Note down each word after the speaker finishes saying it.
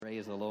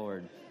the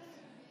Lord.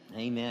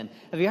 Amen.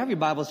 If you have your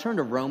Bibles, turn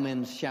to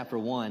Romans chapter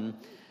 1.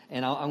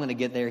 And I'm going to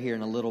get there here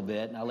in a little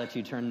bit. I'll let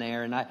you turn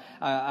there. And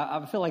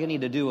I feel like I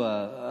need to do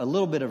a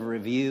little bit of a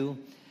review,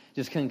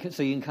 just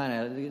so you can kind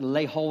of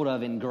lay hold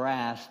of and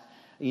grasp,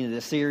 the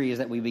series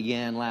that we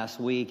began last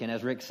week. And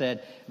as Rick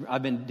said,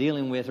 I've been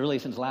dealing with really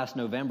since last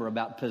November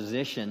about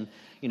position,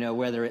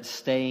 whether it's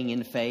staying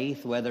in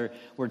faith, whether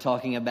we're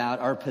talking about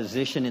our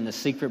position in the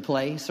secret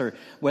place, or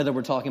whether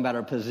we're talking about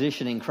our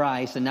position in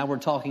Christ. And now we're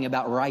talking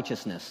about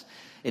righteousness.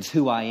 It's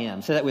who I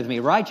am. Say that with me.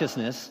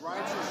 Righteousness.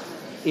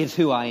 Is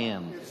who I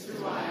am.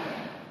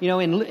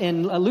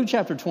 In Luke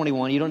chapter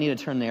 21, you don't need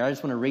to turn there. I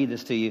just want to read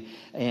this to you.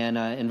 And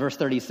in verse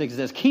 36, it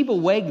says, "Keep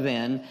awake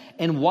then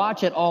and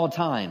watch at all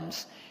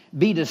times.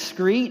 Be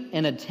discreet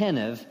and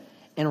attentive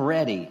and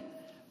ready,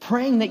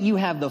 praying that you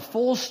have the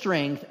full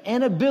strength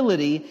and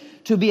ability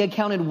to be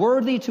accounted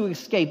worthy to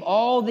escape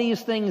all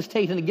these things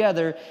taken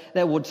together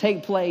that will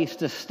take place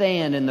to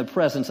stand in the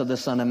presence of the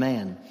Son of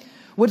Man."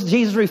 What's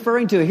Jesus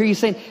referring to? Here he's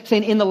saying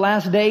in the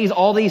last days,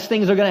 all these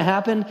things are going to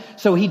happen.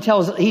 So he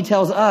tells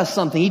us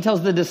something. He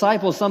tells the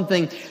disciples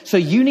something. So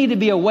you need to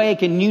be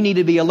awake and you need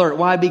to be alert.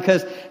 Why?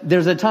 Because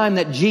there's a time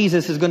that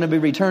Jesus is going to be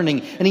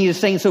returning. And he is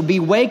saying, so be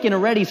awake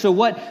and ready. So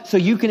what? So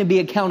you can be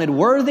accounted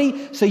worthy,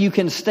 so you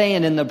can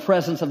stand in the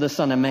presence of the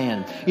Son of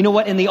Man. You know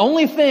what? And the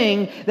only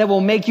thing that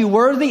will make you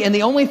worthy and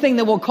the only thing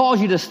that will cause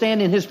you to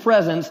stand in his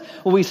presence,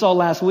 what we saw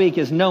last week,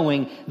 is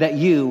knowing that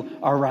you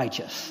are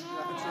righteous.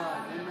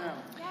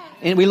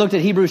 And we looked at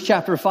Hebrews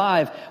chapter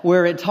 5,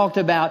 where it talked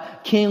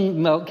about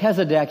King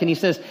Melchizedek. And he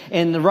says,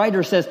 and the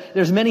writer says,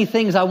 there's many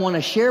things I want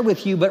to share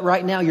with you, but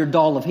right now you're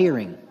dull of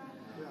hearing.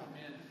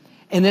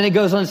 And then it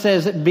goes on and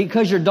says,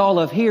 because you're dull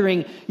of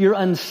hearing, you're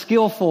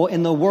unskillful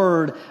in the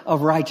word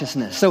of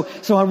righteousness. So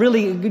I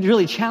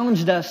really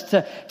challenged us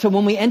to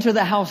when we enter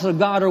the house of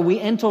God, or we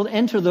come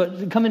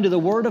into the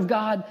word of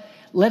God,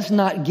 let's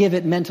not give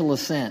it mental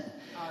assent.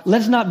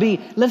 Let's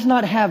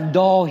not have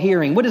dull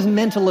hearing. What is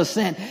mental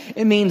assent?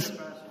 It means,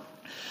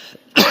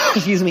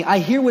 excuse me, I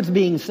hear what's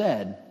being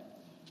said,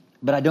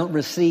 but I don't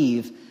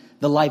receive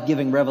the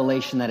life-giving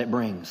revelation that it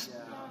brings.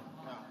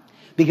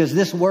 Because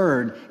this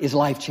word is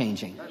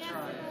life-changing.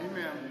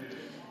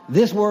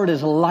 This word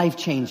is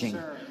life-changing.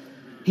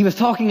 He was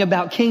talking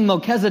about King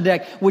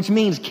Melchizedek, which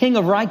means king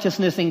of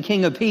righteousness and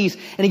king of peace.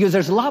 And he goes,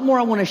 there's a lot more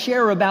I want to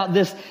share about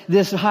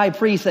this high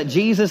priest that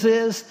Jesus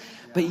is,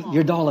 but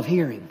you're dull of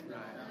hearing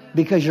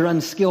because you're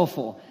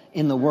unskillful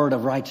in the word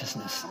of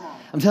righteousness.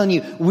 I'm telling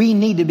you, we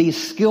need to be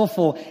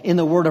skillful in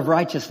the word of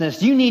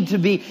righteousness. You need to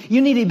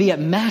be a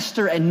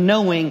master at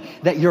knowing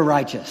that you're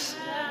righteous.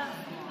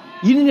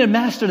 You need to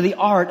master the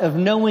art of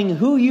knowing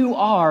who you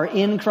are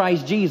in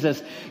Christ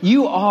Jesus.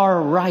 You are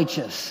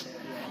righteous.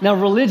 Now,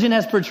 religion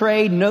has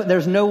portrayed,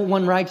 there's no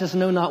one righteous,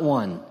 no, not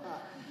one.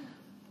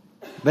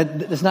 But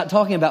it's not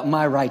talking about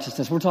my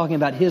righteousness. We're talking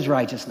about his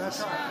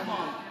righteousness.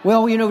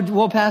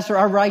 Well, Pastor,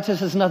 our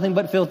righteousness is nothing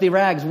but filthy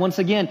rags. Once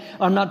again,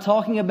 I'm not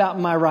talking about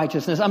my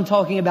righteousness. I'm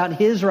talking about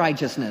his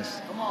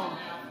righteousness.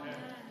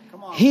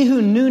 Come on. He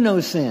who knew no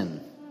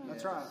sin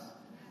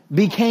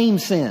became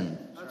sin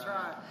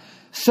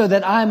so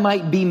that I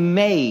might be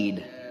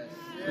made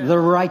the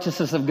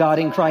righteousness of God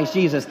in Christ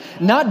Jesus.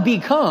 Not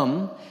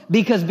become,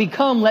 because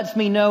become lets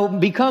me know,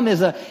 become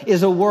is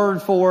a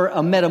word for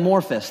a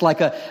metamorphosis, like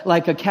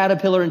a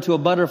caterpillar into a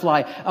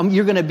butterfly.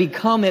 You're going to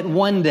become it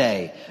one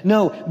day.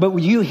 No, but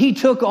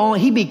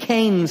he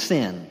became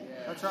sin.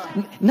 That's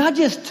right. Not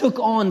just took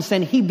on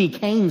sin, he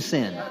became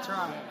sin. That's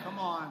right. Come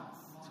on.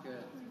 That's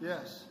good.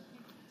 Yes.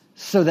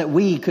 So that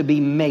we could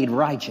be made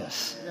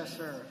righteous. Yes,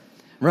 sir.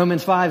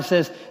 Romans 5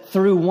 says,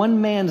 through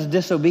one man's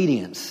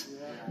disobedience,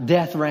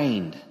 death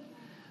reigned.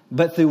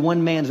 But through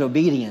one man's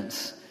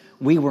obedience,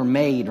 we were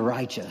made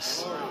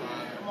righteous.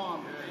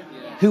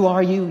 Who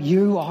are you?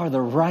 You are the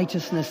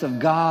righteousness of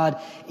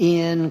God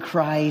in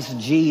Christ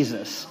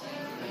Jesus.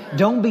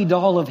 Don't be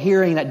dull of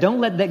hearing that.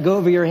 Don't let that go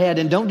over your head.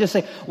 And don't just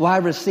say, well, I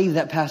received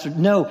that, Pastor.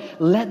 No,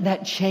 let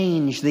that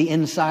change the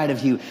inside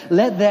of you.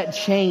 Let that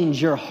change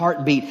your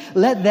heartbeat.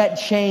 Let that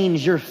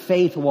change your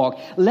faith walk.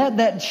 Let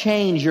that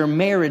change your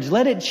marriage.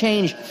 Let it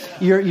change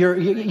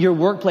your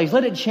workplace.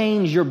 Let it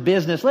change your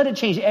business. Let it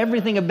change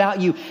everything about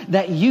you,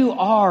 that you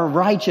are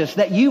righteous,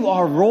 that you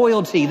are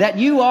royalty, that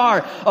you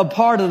are a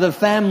part of the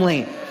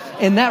family.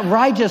 And that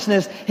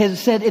righteousness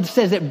which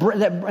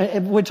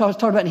I was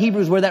talking about in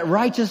Hebrews, where that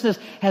righteousness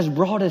has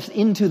brought us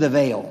into the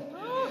veil.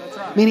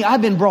 Right. Meaning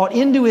I've been brought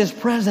into his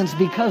presence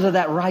because of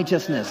that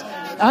righteousness.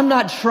 I'm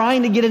not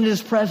trying to get into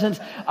his presence.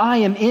 I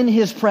am in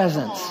his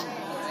presence.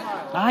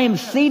 I am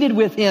seated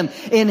with him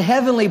in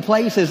heavenly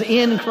places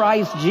in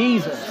Christ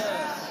Jesus.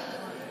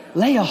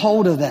 Lay a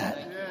hold of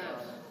that.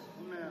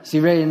 So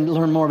you ready to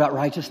learn more about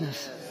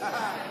righteousness?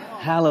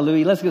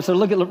 Hallelujah. Let's go. So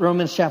look at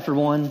Romans chapter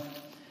 1.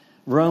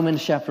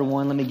 Romans chapter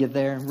 1, let me get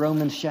there.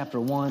 Romans chapter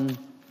 1.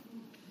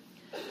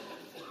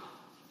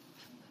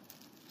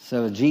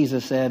 So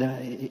Jesus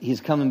said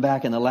he's coming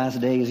back in the last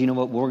days. You know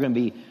what? We're going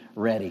to be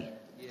ready.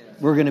 Yes.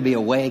 We're going to be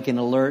awake and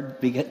alert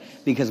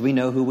because we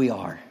know who we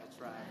are.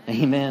 That's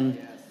right. Amen.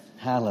 Yes.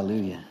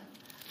 Hallelujah.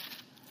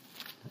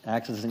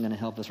 Acts isn't going to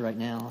help us right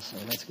now, so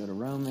let's go to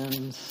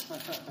Romans.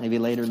 Maybe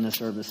later in the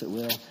service it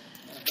will.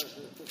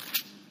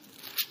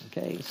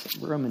 Okay,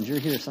 so Romans, you're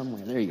here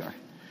somewhere. There you are.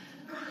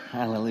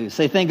 Hallelujah.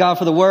 Say, thank God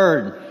for the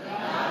Word.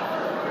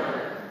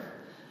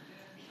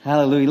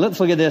 Hallelujah. Let's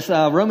look at this.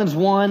 Romans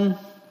 1,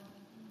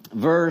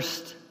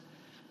 verse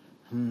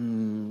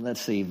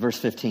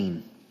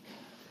 15.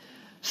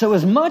 So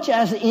as much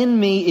as in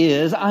me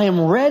is, I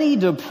am ready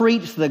to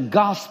preach the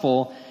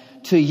gospel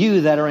to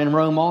you that are in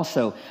Rome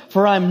also.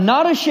 For I'm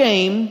not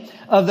ashamed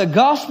of the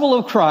gospel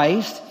of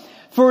Christ,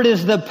 for it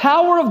is the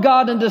power of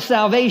God unto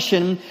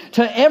salvation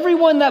to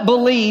everyone that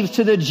believes,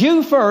 to the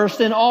Jew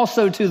first and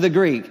also to the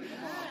Greek.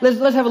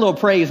 Let's have a little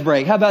praise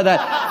break. How about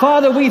that?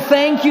 Father, we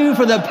thank you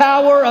for the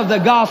power of the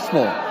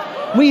gospel.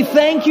 We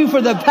thank you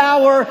for the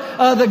power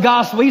of the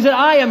gospel. He said,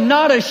 I am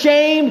not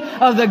ashamed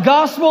of the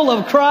gospel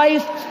of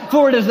Christ,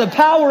 for it is the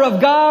power of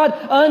God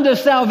unto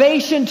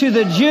salvation to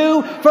the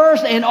Jew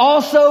first and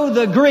also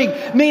the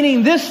Greek.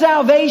 Meaning this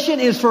salvation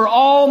is for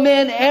all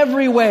men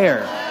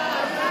everywhere.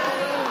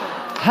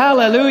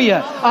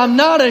 Hallelujah. I'm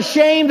not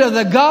ashamed of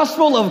the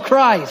gospel of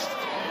Christ.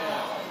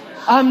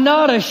 I'm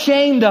not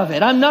ashamed of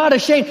it. I'm not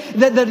ashamed.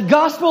 That the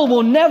gospel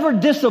will never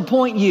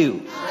disappoint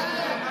you.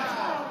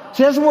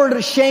 See, that's the word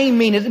shame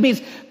means. It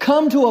means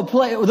come to a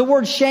place. The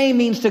word shame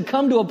means to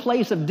come to a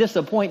place of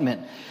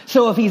disappointment.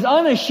 So if he's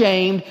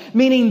unashamed,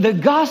 meaning the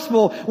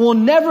gospel will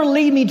never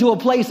lead me to a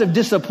place of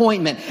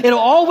disappointment. It'll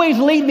always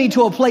lead me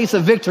to a place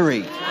of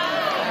victory.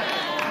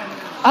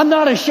 I'm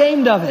not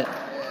ashamed of it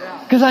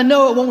because I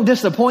know it won't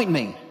disappoint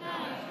me.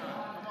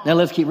 Now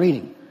let's keep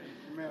reading.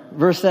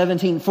 Verse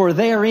 17, for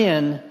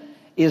therein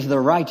is the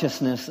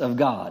righteousness of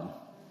God.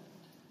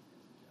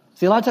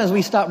 See, a lot of times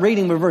we stop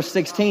reading with verse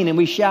 16 and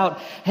we shout,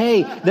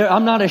 hey,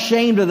 I'm not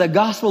ashamed of the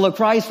gospel of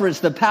Christ, for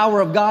it's the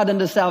power of God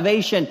unto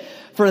salvation.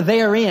 For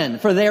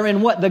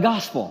therein what? The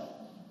gospel.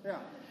 Yeah.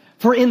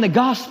 For in the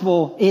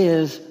gospel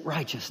is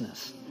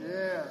righteousness.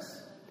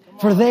 Yes.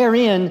 For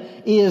therein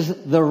is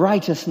the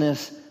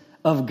righteousness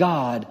of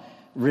God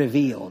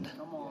revealed.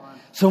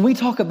 So when we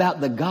talk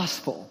about the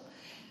gospel,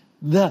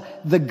 the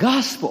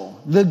gospel,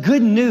 the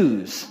good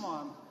news,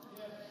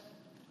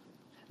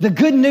 the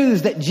good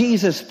news that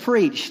Jesus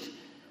preached,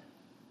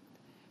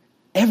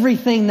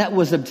 everything that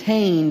was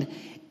obtained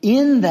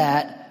in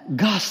that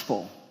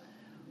gospel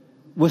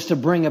was to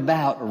bring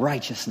about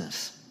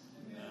righteousness.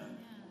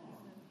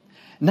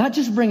 Not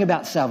just bring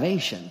about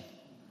salvation.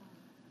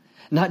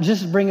 Not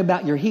just bring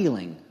about your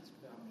healing.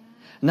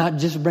 Not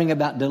just bring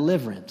about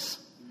deliverance.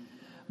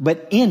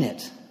 But in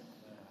it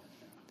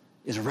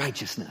is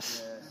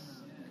righteousness.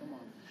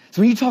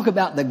 So when you talk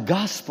about the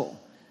gospel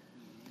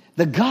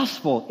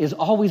is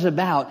always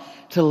about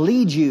to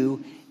lead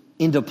you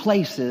into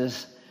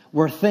places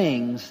where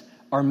things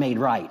are made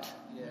right.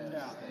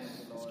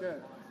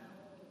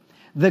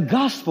 The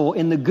gospel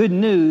in the good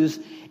news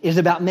is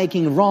about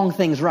making wrong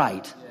things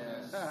right.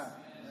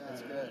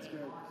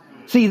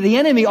 See, the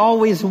enemy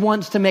always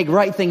wants to make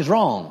right things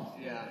wrong.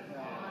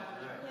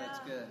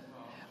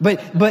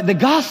 But the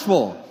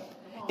gospel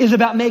is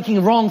about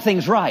making wrong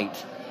things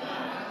right.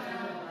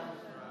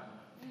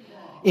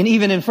 And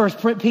even in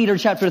 1 Peter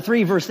chapter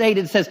 3 verse 8,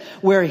 it says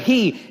where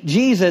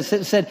Jesus,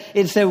 it said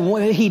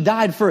he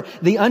died for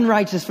the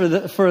unrighteous, for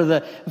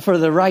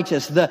the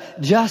righteous, the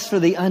just for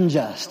the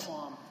unjust.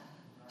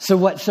 So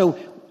what? So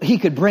he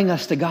could bring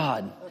us to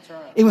God.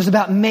 It was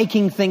about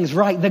making things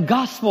right. The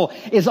gospel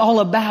is all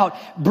about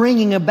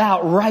bringing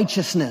about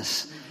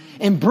righteousness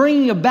and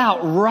bringing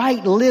about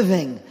right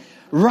living,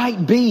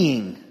 right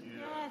being.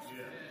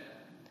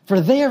 For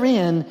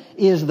therein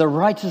is the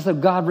righteousness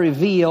of God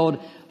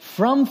revealed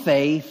from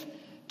faith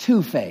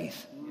to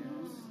faith.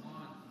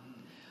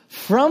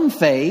 From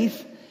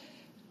faith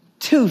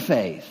to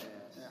faith.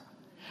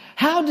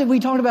 How did we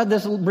talk about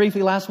this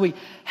briefly last week?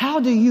 How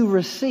do you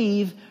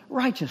receive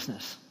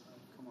righteousness?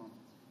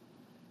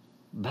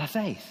 By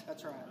faith.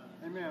 That's right.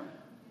 Amen.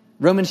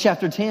 Romans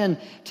chapter 10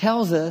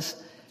 tells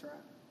us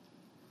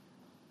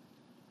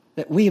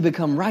that we have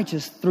become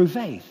righteous through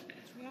faith.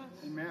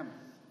 Amen.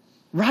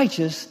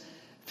 Righteous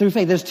through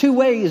faith. There's two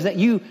ways that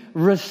you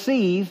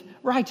receive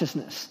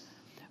righteousness.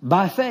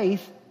 By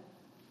faith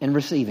and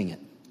receiving it.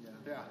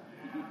 Yeah.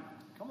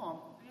 Come on.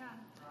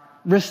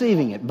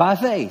 Receiving it by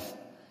faith.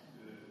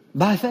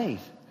 By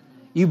faith.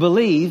 You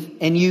believe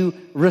and you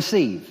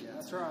receive.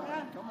 That's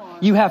right. Come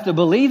on. You have to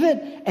believe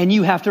it and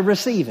you have to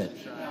receive it.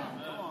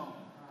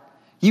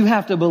 You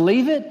have to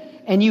believe it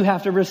and you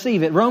have to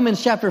receive it.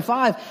 Romans chapter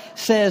 5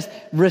 says,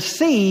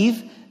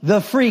 receive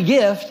the free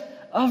gift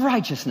of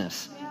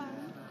righteousness.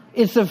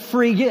 It's a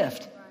free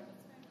gift.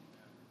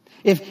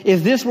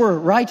 If this were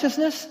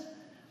righteousness,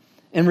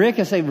 and Rick,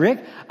 I say,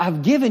 Rick,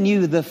 I've given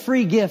you the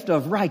free gift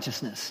of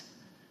righteousness.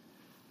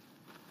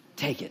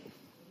 Take it.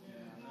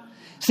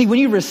 See, when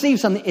you receive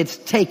something, it's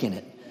taking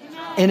it.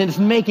 And it's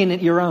making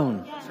it your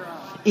own.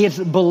 It's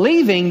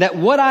believing that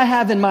what I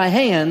have in my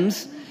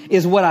hands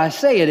is what I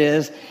say it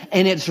is,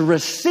 and it's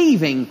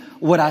receiving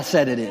what I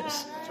said it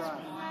is.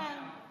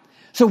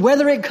 So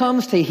whether it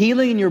comes to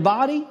healing in your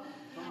body,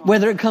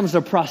 Whether it comes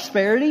to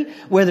prosperity,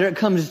 whether it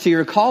comes to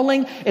your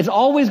calling, it's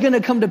always going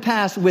to come to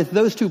pass with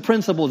those two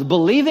principles,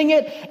 believing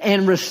it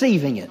and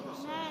receiving it.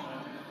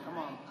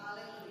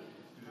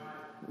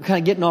 I'm kind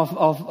of getting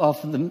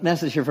off the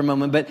message here for a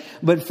moment, but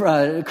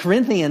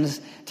Corinthians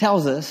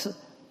tells us,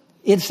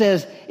 it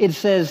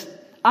says,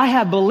 I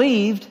have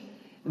believed,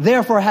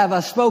 therefore have I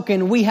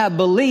spoken. We have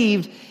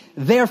believed,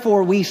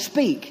 therefore we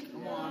speak.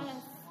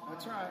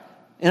 That's right.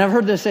 And I've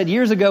heard this said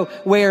years ago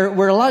where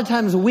a lot of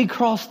times we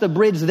cross the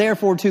bridge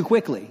therefore too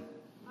quickly.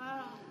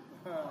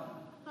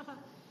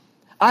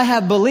 I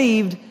have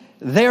believed,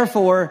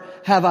 therefore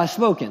have I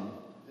spoken.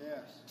 Yes.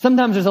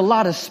 Sometimes there's a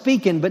lot of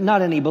speaking, but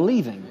not any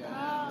believing.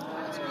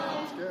 That's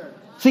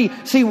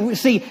good.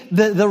 See,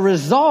 the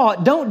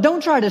result,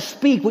 don't try to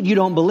speak what you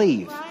don't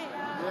believe.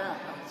 Yeah,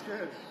 that's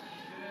good.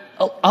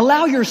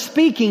 Allow your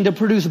speaking to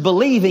produce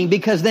believing,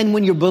 because then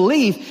when you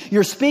believe,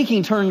 your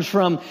speaking turns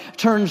from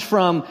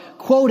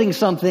quoting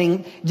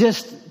something,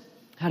 just,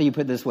 how do you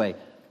put it this way?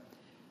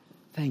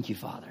 Thank you,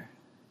 Father.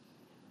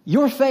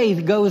 Your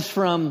faith goes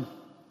from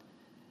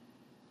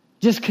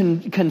just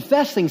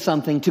confessing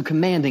something to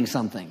commanding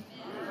something.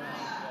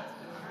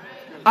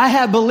 I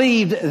have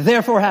believed,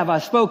 therefore have I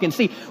spoken.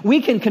 See,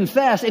 we can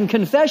confess, and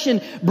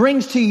confession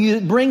brings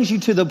you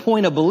to the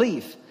point of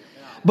belief.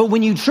 But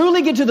when you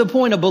truly get to the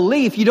point of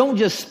belief, you don't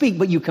just speak,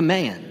 but you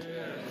command.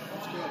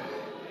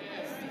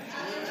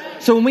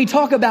 So when we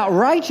talk about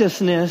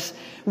righteousness,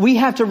 we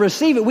have to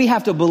receive it, we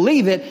have to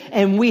believe it,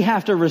 and we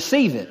have to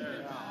receive it.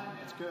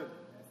 That's good.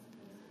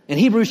 And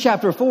Hebrews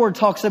chapter 4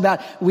 talks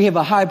about we have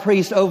a high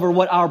priest over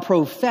what our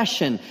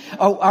profession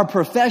of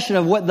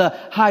what the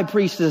high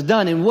priest has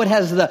done. And what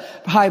has the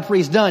high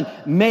priest done?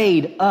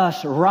 Made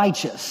us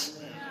righteous.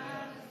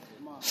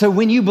 So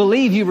when you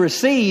believe, you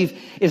receive.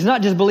 It's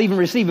not just believe and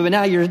receive, but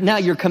now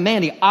you're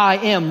commanding. I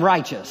am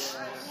righteous.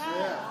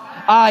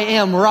 I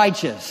am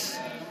righteous.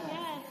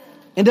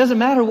 It doesn't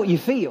matter what you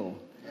feel.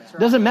 It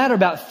doesn't matter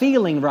about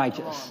feeling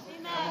righteous.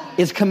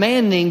 It's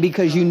commanding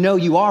because you know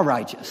you are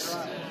righteous.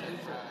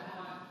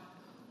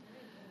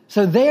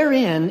 So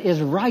therein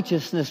is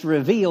righteousness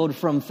revealed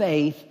from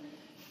faith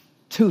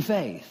to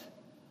faith.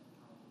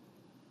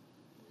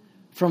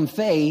 From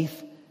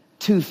faith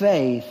to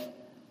faith,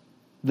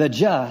 the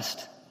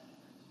just,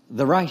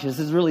 the righteous,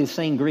 this is really the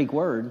same Greek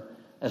word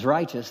as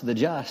righteous, the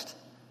just,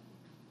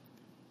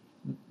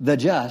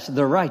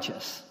 the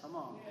righteous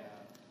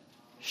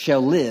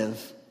shall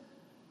live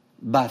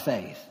by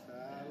faith.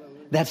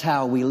 That's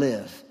how we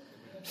live.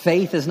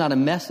 Faith is not a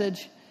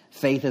message.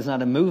 Faith is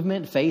not a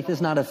movement. Faith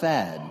is not a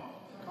fad.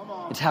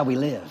 It's how we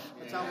live.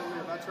 That's how we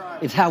live. That's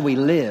right. It's how we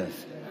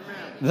live.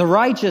 The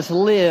righteous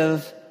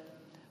live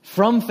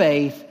from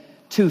faith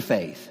to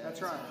faith.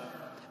 That's right.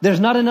 There's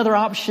not another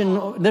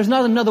option. There's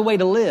not another way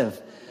to live.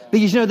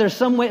 Because, there's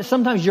some way,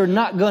 sometimes you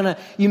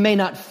may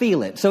not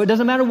feel it. So it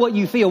doesn't matter what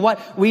you feel.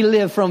 We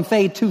live from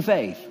faith to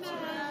faith.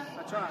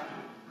 That's right.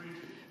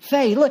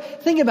 Faith. Look,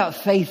 think about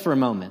faith for a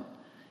moment.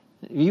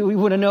 We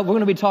want to know, we're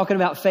going to be talking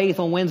about faith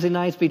on Wednesday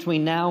nights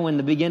between now and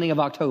the beginning of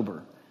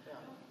October.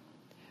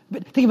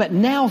 But think about it.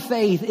 Now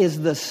faith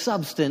is the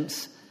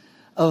substance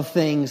of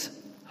things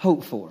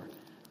hoped for.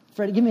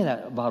 Freddie, give me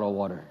that bottle of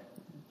water.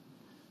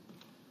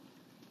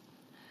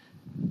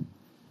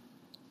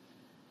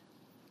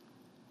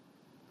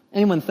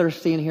 Anyone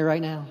thirsty in here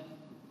right now?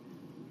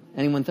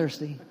 Anyone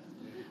thirsty?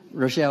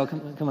 Rochelle,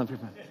 come up here.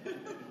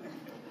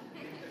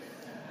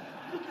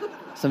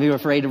 Some of you are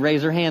afraid to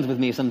raise their hands with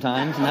me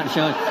sometimes,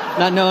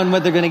 not knowing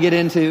what they're going to get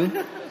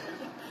into.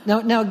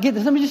 Now,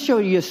 let me just show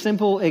you a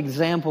simple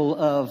example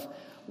of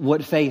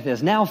what faith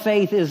is. Now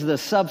faith is the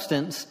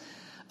substance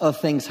of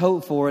things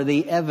hoped for,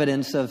 the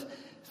evidence of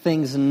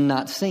things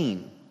not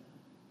seen.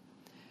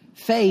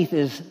 Faith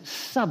is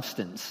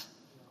substance.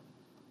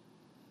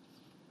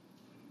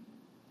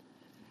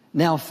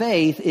 Now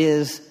faith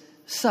is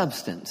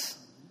substance.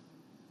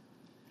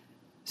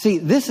 See,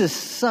 this is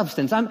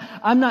substance.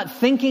 I'm not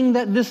thinking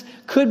that this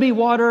could be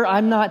water.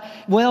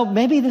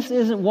 Maybe this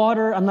isn't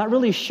water. I'm not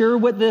really sure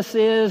what this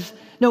is.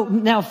 No,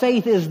 now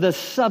faith is the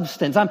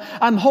substance.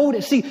 I'm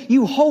holding, see,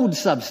 you hold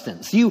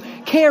substance. You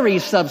carry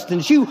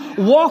substance. You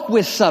walk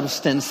with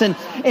substance.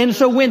 And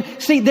so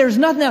there's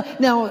nothing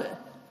now,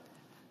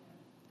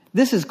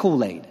 this is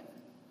Kool-Aid.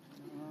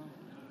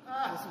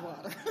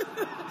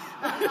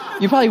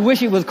 You probably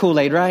wish it was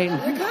Kool-Aid, right?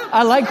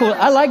 I like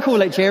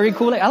Kool-Aid, cherry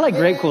Kool-Aid. I like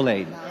grape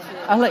Kool-Aid.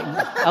 I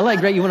like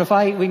grape. You want to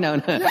fight? No.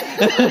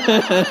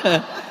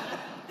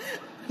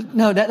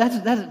 No,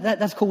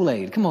 that's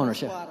Kool-Aid. Come on,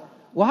 Rochelle.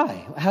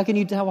 Why? How can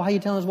you tell? Why are you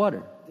telling us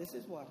water? This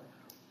is water.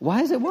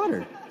 Why is it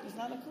water? It's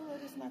not a Kool-Aid.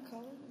 It's not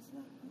colored. It's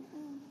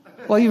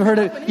not. Well, you've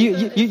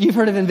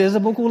heard of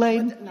invisible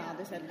Kool-Aid? No,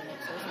 this hadn't been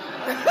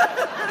opened.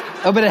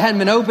 Oh, but it hadn't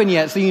been opened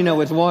yet, so you know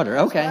it's water.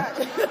 Okay.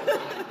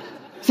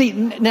 See,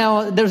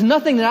 now there's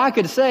nothing that I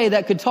could say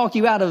that could talk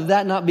you out of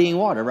that not being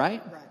water,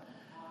 right? Right.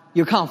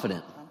 You're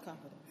confident. I'm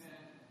confident.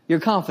 You're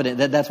confident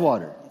that that's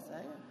water. Yes, I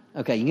am.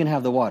 Okay, you can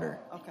have the water.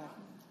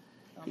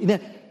 Okay.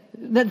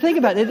 Now, think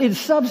about it. It's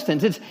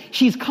substance.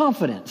 She's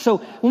confident. So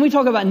when we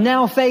talk about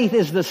now faith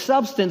is the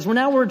substance,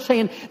 we're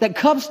saying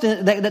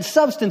that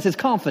substance is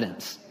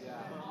confidence.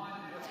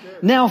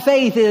 Now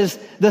faith is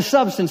the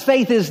substance.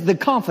 Faith is the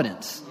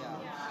confidence.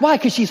 Why?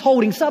 Because she's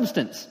holding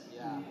substance.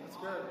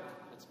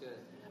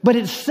 But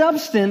it's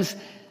substance,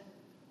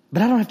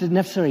 but I don't have to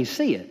necessarily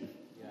see it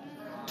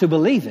to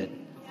believe it.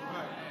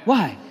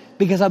 Why?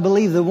 Because I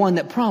believe the one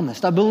that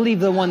promised. I believe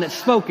the one that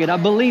spoke it. I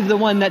believe the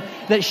one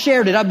that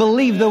shared it. I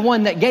believe the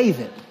one that gave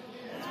it.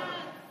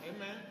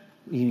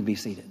 You need to be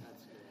seated.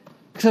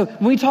 So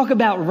when we talk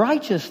about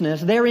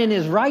righteousness, therein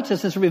is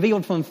righteousness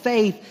revealed from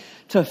faith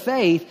to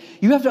faith.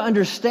 You have to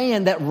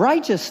understand that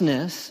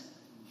righteousness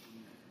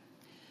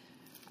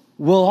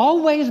will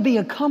always be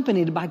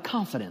accompanied by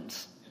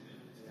confidence.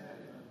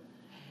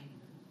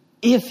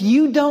 If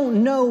you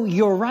don't know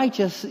you're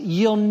righteous,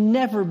 you'll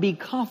never be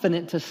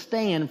confident to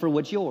stand for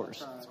what's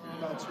yours.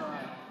 That's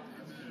right.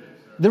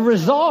 The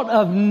result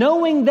of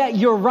knowing that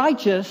you're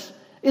righteous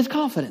is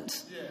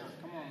confidence.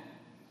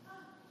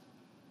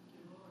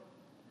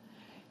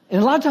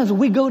 And a lot of times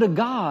we go to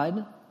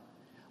God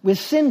with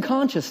sin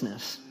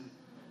consciousness.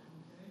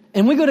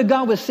 And we go to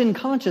God with sin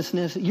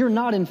consciousness, you're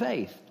not in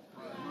faith.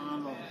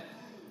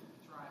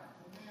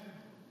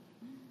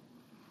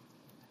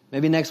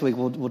 Maybe next week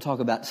we'll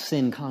talk about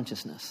sin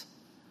consciousness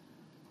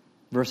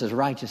versus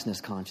righteousness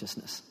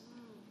consciousness.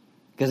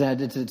 Because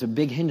it's a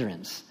big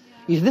hindrance.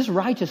 You see, this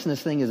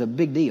righteousness thing is a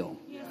big deal.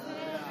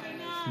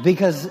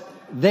 Because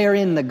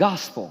therein the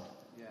gospel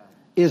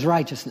is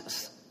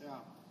righteousness.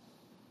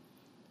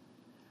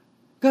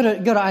 Go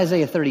to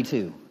Isaiah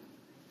 32.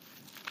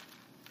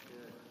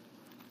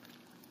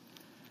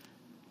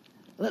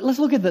 Let's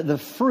look at the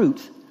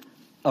fruit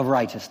of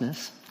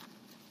righteousness.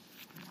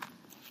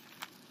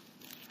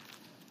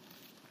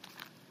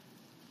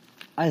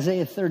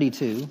 Isaiah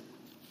 32,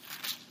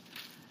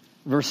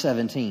 verse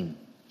 17.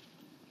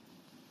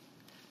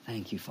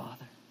 Thank you,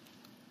 Father.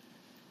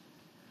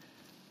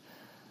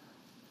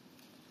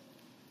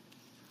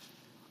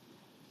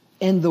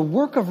 And the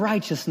work of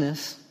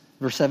righteousness,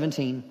 verse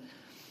 17,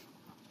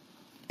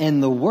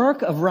 and the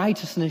work of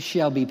righteousness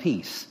shall be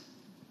peace.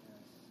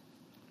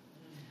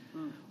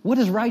 What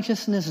does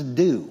righteousness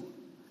do?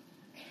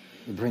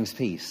 It brings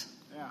peace.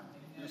 Yeah.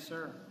 Yes,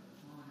 sir.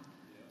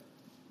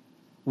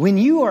 When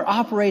you are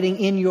operating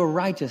in your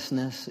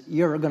righteousness,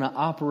 you're going to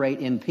operate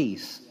in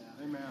peace.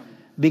 Amen.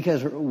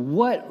 Because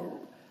what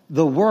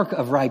the work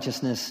of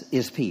righteousness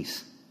is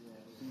peace.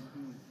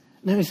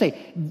 Let me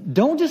say,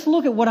 don't just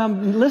look at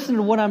listen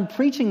to what I'm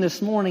preaching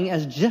this morning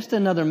as just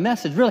another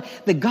message. Really,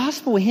 the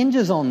gospel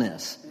hinges on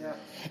this. Yeah.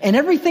 And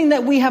everything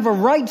that we have a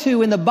right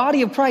to in the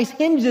body of Christ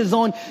hinges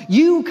on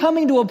you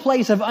coming to a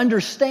place of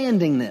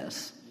understanding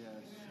this. Yes.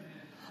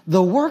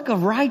 The work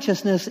of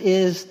righteousness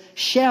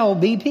shall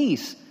be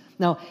peace.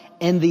 Now,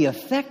 and the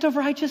effect of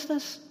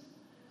righteousness?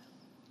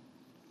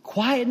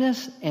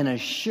 Quietness and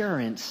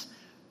assurance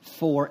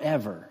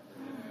forever.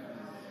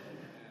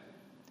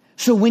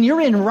 So when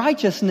you're in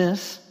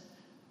righteousness,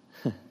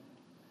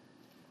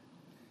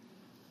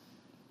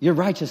 your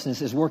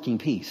righteousness is working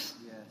peace.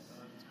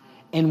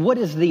 And what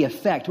is the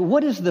effect?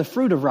 What is the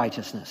fruit of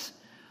righteousness?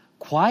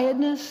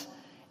 Quietness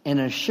and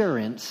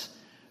assurance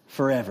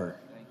forever.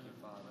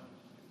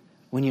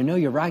 When you know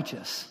you're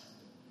righteous,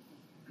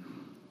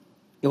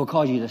 it will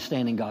cause you to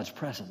stand in God's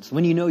presence.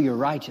 When you know you're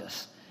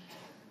righteous,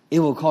 it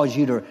will cause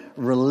you to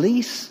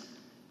release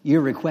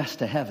your request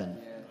to heaven.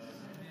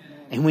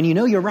 And when you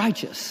know you're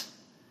righteous,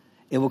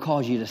 it will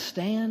cause you to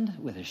stand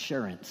with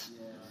assurance,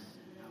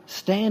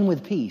 stand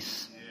with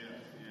peace,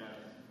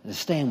 and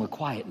stand with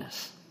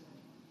quietness.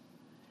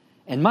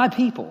 And my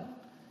people,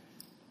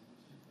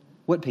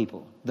 what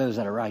people? Those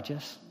that are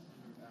righteous,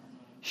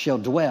 shall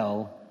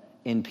dwell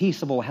in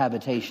peaceable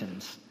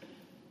habitations,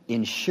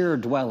 in sure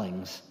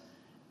dwellings,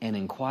 and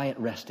in quiet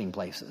resting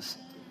places.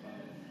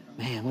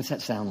 Man, what's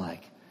that sound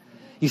like?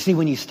 You see,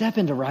 when you step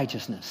into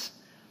righteousness,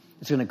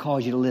 it's going to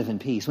cause you to live in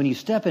peace. When you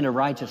step into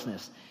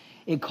righteousness,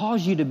 it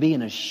calls you to be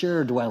in a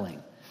sure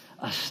dwelling,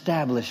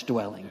 established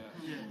dwelling,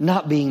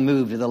 not being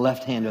moved to the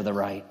left hand or the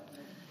right,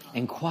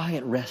 and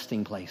quiet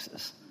resting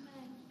places.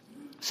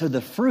 So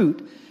the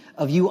fruit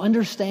of you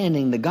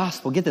understanding the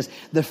gospel, get this,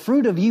 the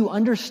fruit of you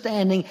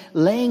understanding,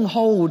 laying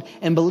hold,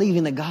 and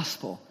believing the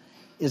gospel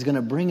is going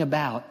to bring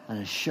about an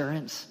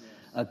assurance,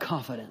 a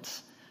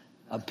confidence,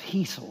 a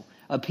peaceful,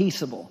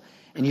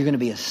 and you're going to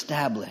be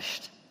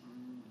established.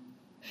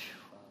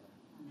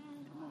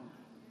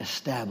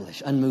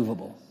 Established,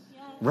 unmovable.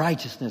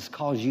 Righteousness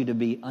calls you to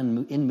be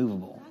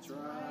immovable. That's right.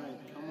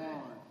 Come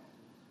on.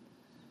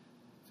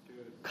 That's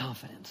good.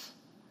 Confidence.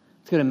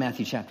 Let's go to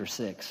Matthew chapter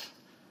 6.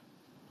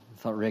 I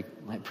thought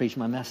Rick might preach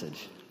my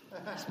message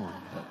this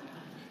morning. But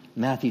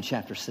Matthew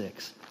chapter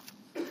 6.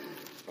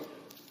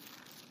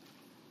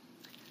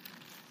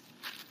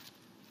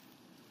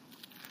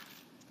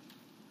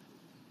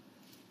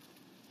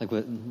 Like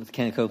what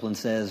Kenneth Copeland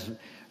says,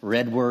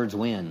 red words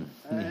win.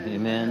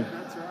 Amen.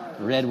 That's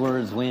right. Red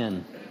words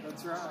win.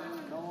 That's right.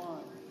 Come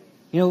on.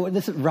 You know,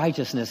 this is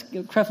righteousness.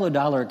 Creflo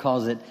Dollar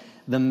calls it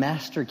the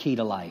master key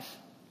to life.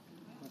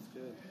 That's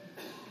good.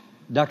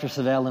 Dr.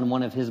 Savelle, in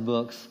one of his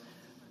books,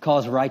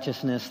 calls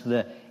righteousness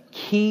the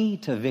key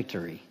to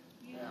victory.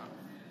 Yeah.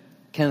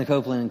 Kenneth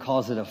Copeland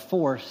calls it a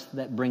force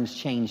that brings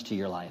change to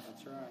your life.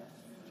 That's right.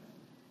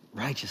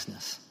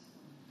 Righteousness.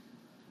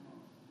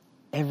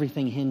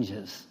 Everything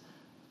hinges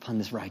upon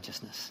this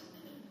righteousness.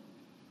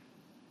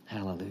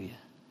 Hallelujah.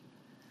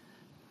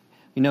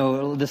 You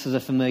know, this is a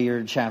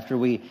familiar chapter.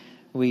 We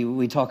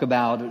talk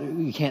about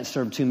you can't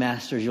serve two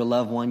masters. You'll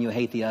love one, you'll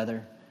hate the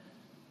other.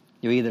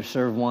 You either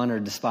serve one or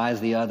despise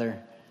the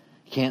other.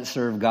 You can't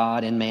serve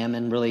God and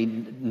mammon, really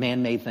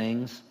man-made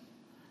things.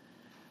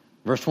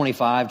 Verse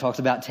 25 talks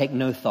about take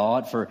no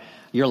thought for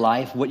your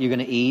life, what you're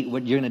going to eat,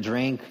 what you're going to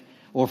drink,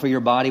 or for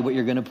your body, what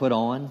you're going to put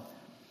on.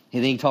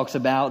 And then he talks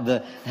about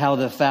how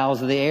the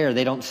fowls of the air,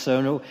 they don't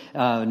sow,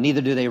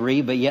 neither do they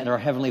reap, but yet our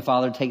Heavenly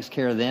Father takes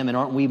care of them, and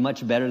aren't we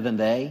much better than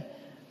they?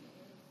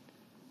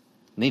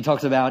 And then he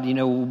talks about, you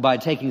know, by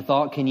taking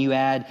thought, can you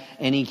add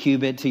any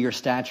cubit to your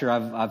stature?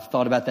 I've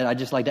thought about that. I'd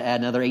just like to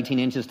add another 18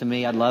 inches to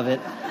me. I'd love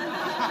it.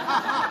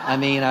 I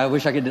mean, I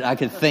wish I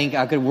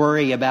could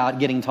worry about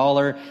getting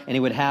taller and it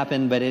would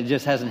happen, but it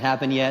just hasn't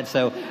happened yet.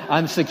 So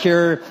I'm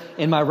secure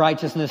in my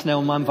righteousness now.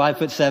 I'm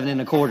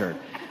 5'7" 1/4.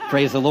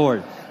 Praise the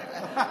Lord.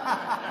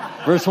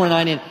 Verse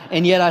 29,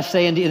 and yet I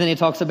say, and then he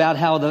talks about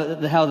how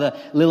the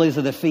lilies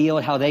of the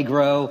field, how they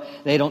grow,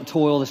 they don't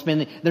toil to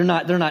spin. They're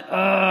not,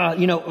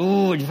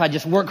 if I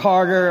just work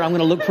harder, I'm going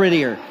to look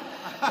prettier.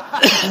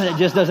 It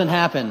just doesn't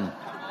happen.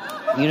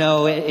 You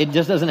know, it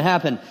just doesn't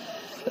happen.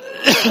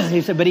 He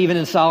said, but even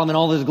in Solomon,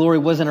 all his glory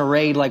wasn't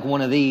arrayed like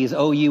one of these.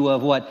 O you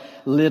of what?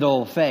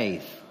 Little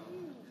faith.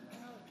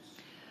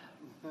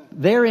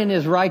 Therein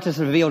is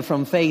righteousness revealed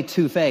from faith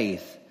to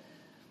faith.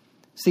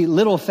 See,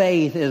 little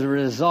faith is a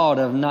result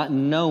of not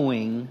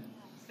knowing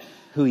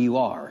who you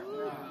are.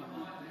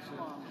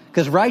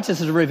 Because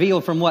righteousness is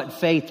revealed from what?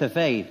 Faith to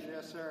faith.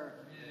 Yes, sir.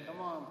 Come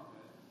on.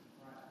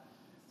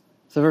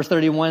 So verse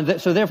 31,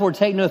 so therefore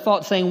take no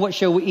thought saying, what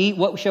shall we eat?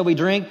 What shall we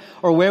drink?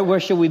 Or where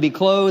shall we be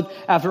clothed?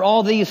 After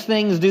all these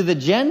things do the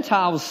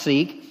Gentiles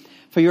seek,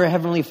 for your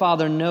Heavenly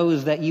Father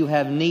knows that you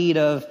have need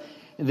of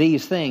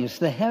these things.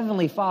 The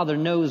Heavenly Father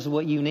knows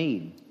what you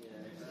need.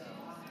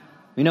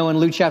 You know, in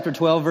Luke chapter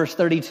 12, verse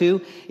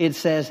 32, it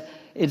says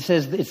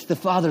it's the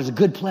Father's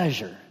good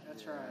pleasure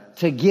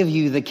to give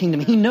you the kingdom.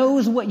 He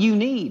knows what you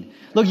need.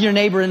 Look at your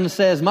neighbor and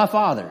says, my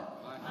Father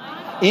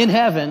in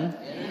heaven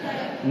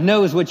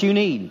knows what you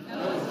need.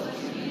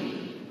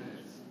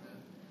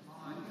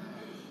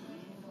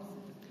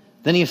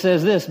 Then he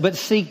says this, but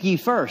seek ye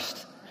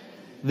first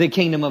the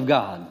kingdom of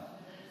God.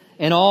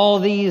 And all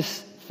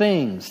these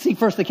things, seek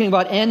first the kingdom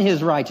of God and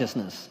his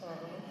righteousness.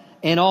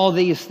 And all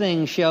these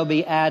things shall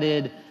be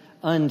added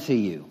unto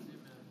you.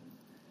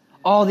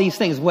 All these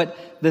things,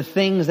 the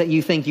things that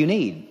you think you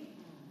need.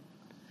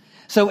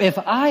 So if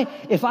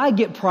I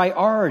get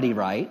priority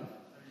right,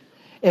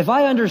 if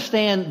I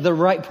understand the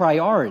right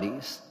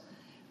priorities,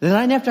 then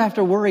I never have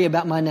to worry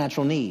about my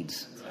natural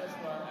needs.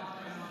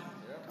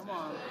 Come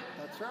on.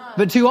 That's right.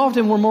 But too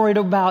often we're worried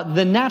about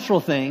the natural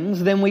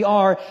things than we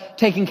are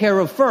taking care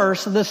of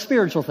first the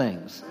spiritual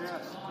things.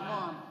 Yes. Come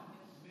on.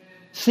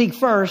 Seek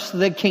first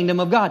the kingdom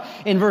of God.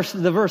 In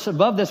the verse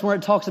above this where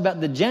it talks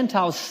about the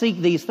Gentiles seek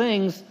these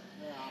things,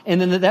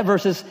 and then that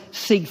verse is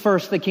seek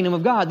first the kingdom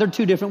of God. They're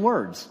two different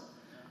words.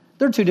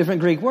 They're two different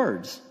Greek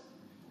words.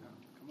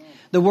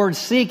 The word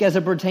seek as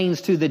it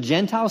pertains to the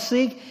Gentile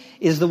seek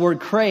is the word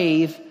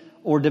crave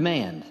or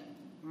demand.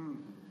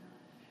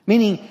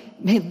 Meaning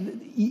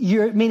when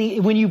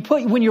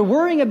you're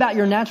worrying about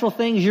your natural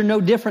things, you're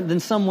no different than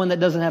someone that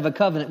doesn't have a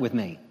covenant with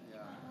me.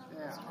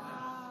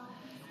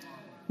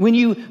 When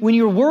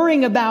you're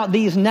worrying about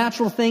these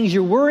natural things,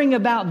 you're worrying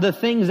about the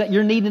things that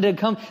you're needing to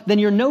come, then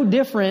you're no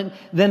different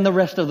than the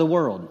rest of the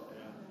world.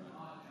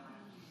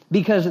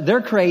 Because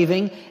they're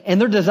craving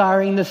and they're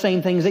desiring the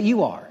same things that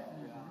you are.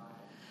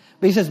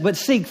 But he says, but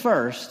seek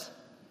first.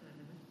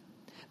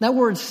 That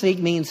word seek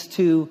means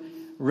to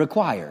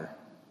require.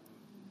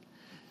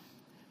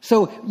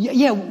 So,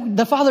 yeah,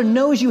 the Father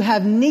knows you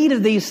have need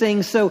of these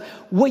things, so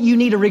what you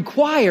need to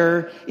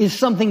require is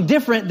something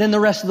different than the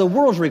rest of the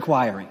world's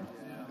requiring.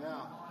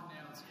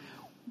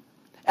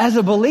 As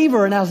a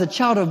believer and as a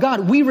child of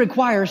God, we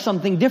require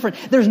something different.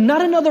 There's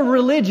not another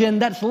religion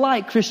that's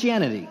like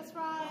Christianity. That's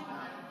right.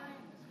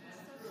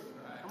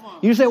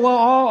 You say, well,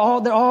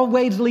 all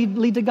ways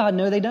lead to God.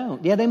 No, they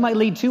don't. Yeah, they might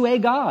lead to a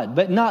God,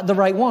 but not the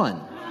right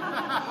one.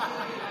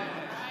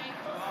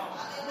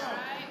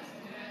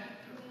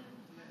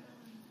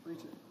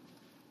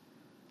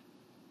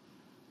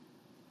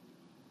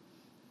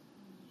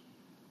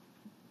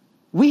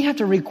 We have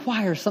to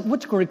require something.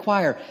 What's going to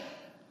require?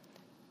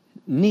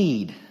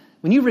 Need.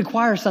 When you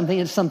require something,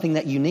 it's something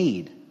that you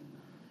need.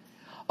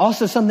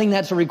 Also, something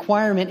that's a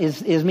requirement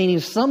is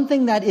meaning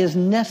something that is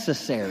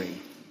necessary.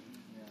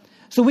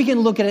 So we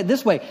can look at it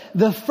this way.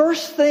 The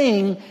first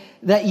thing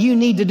that you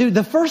need to do,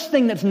 the first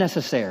thing that's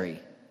necessary,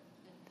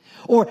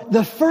 or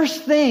the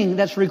first thing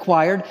that's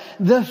required,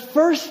 the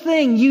first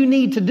thing you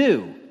need to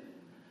do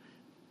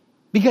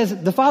Because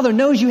the Father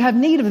knows you have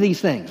need of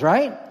these things,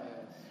 right?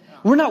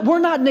 We're not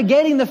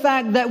negating the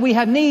fact that we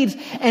have needs,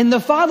 and the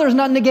Father's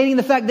not negating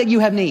the fact that you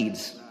have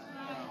needs.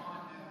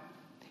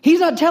 He's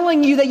not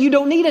telling you that you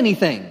don't need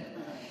anything.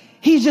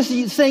 He's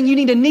just saying you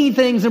need to need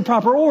things in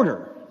proper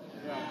order.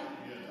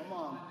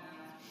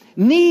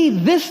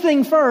 Need this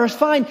thing first.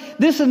 Find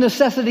this a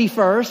necessity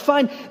first.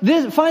 Find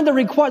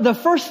the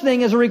first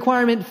thing as a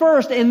requirement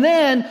first, and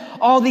then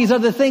all these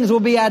other things will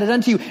be added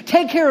unto you.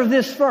 Take care of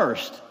this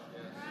first.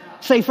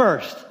 Say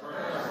first.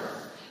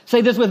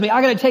 Say this with me.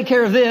 I got to take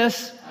care of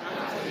this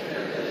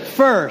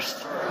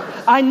first.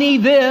 I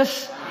need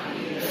this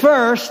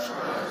first.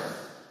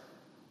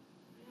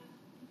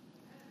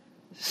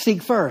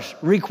 Seek first.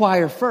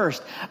 Require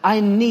first.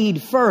 I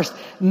need first.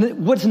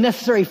 What's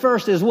necessary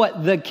first is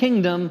what? The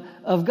kingdom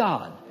of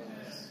God.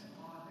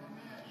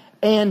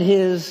 And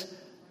His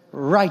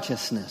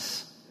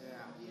righteousness.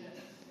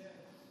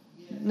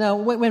 Now,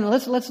 wait a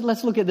minute.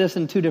 Let's look at this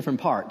in two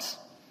different parts.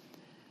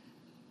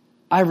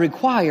 I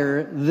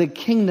require the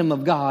kingdom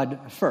of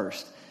God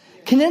first.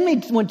 Can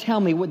anyone tell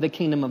me what the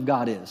kingdom of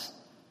God is?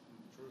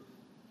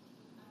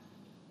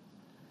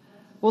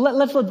 Well,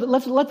 let's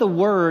let the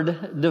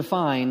word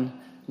define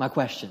my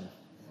question.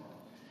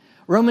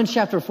 Romans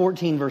chapter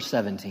 14, verse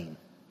 17.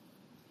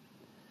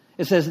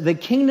 It says, the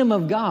kingdom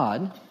of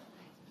God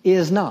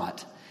is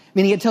not.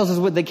 Meaning it tells us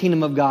what the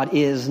kingdom of God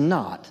is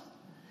not.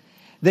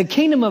 The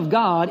kingdom of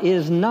God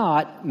is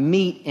not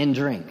meat and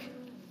drink.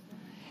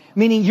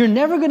 Meaning you're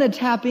never going to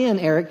tap in,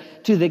 Eric,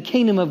 to the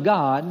kingdom of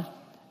God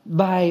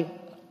by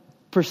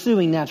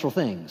pursuing natural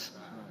things.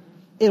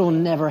 It'll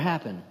never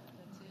happen.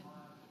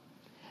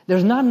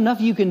 There's not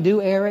enough you can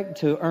do, Eric,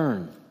 to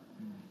earn.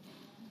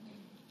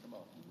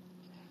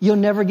 You'll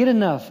never get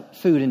enough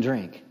food and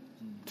drink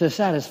to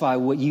satisfy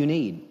what you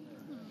need.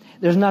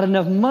 There's not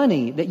enough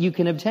money that you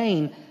can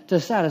obtain to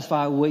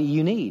satisfy what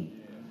you need.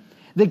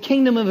 The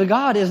kingdom of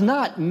God is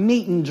not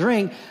meat and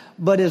drink,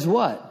 but is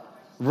what?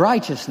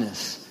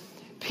 Righteousness,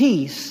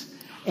 peace,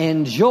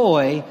 and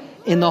joy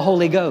in the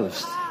Holy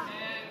Ghost.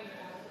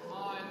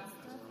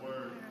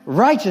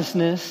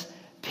 Righteousness,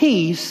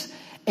 peace,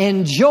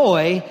 and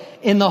joy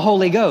in the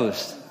Holy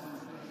Ghost.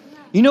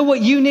 You know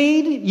what you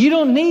need? You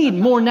don't need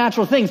more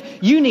natural things.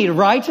 You need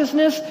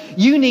righteousness,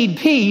 you need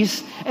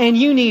peace, and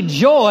you need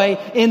joy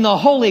in the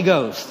Holy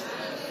Ghost.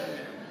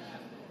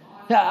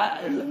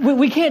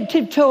 We can't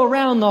tiptoe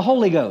around the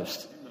Holy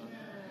Ghost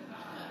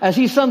as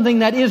He's something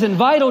that isn't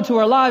vital to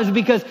our lives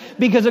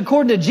because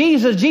according to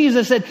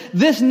Jesus said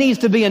this needs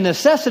to be a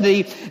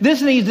necessity.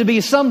 This needs to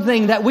be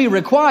something that we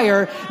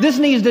require. This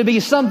needs to be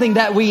something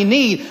that we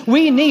need.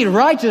 We need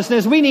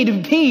righteousness. We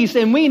need peace,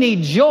 and we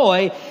need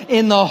joy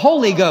in the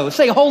Holy Ghost.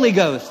 Say Holy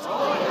Ghost.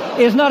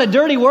 It's not a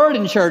dirty word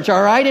in church,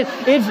 all right?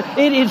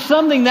 It's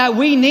something that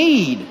we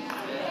need.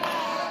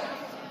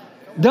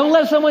 Don't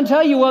let someone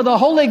tell you, well, the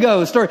Holy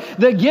Ghost or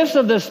the gifts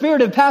of the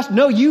Spirit have passed.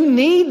 No, you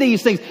need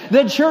these things.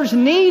 The church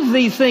needs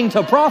these things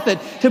to profit,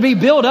 to be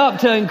built up,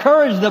 to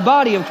encourage the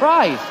body of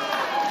Christ.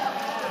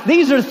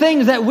 These are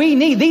things that we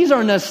need. These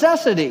are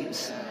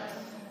necessities.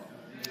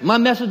 My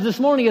message this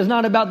morning is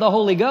not about the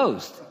Holy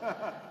Ghost,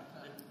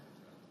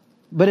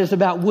 but it's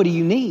about what do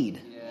you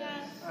need?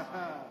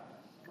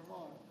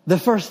 The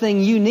first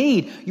thing you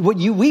need,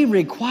 we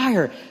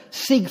require,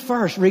 seek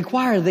first,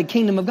 require the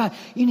kingdom of God.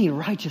 You need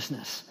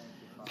righteousness,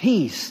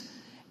 peace,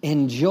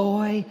 and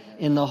joy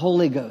in the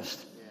Holy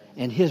Ghost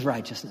and His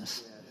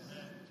righteousness.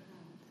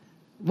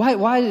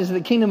 Why is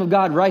the kingdom of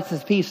God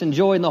righteousness, peace, and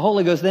joy in the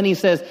Holy Ghost? Then He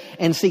says,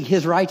 and seek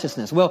His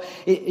righteousness. Well,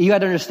 you got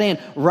to understand,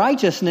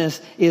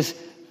 righteousness is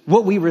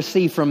what we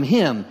receive from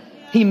Him.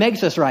 He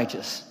makes us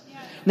righteous.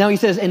 Now He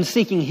says, and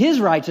seeking His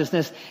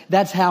righteousness,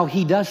 that's how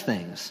He does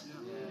things.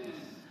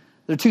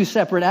 They're two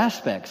separate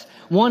aspects.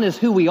 One is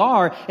who we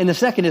are, and the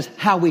second is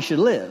how we should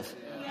live.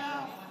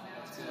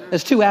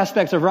 There's two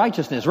aspects of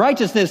righteousness.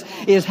 Righteousness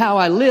is how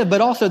I live,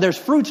 but also there's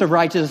fruits of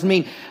righteousness,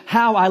 mean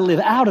how I live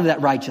out of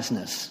that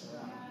righteousness.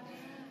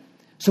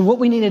 So what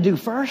we need to do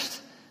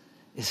first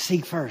is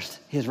seek first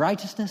His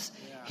righteousness,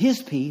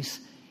 His peace,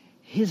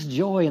 His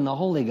joy in the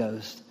Holy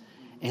Ghost,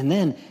 and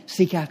then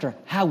seek after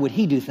how would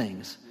He do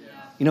things.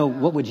 You know,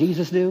 what would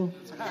Jesus do?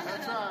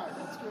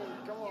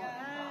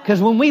 Because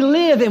when we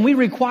live and we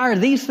require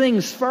these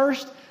things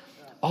first,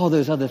 all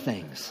those other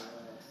things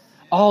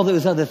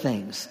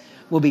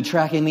will be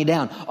tracking me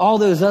down. All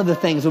those other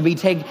things will be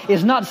taken.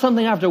 It's not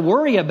something I have to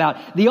worry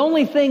about. The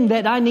only thing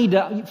that I need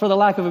to, for the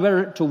lack of a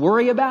better, to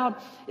worry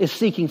about is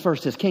seeking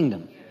first His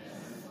kingdom.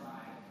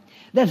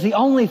 That's the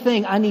only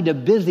thing I need to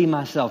busy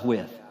myself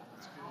with,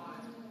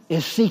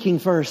 is seeking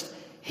first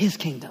His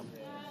kingdom.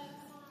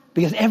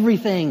 Because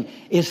everything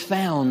is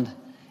found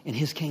in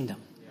His kingdom.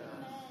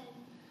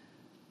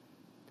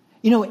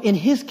 You know, in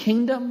His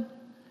kingdom,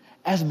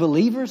 as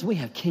believers, we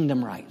have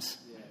kingdom rights.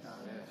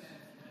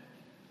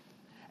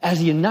 As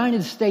a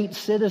United States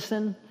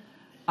citizen,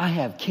 I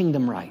have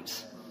kingdom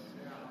rights.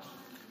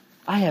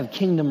 I have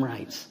kingdom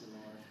rights.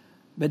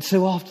 But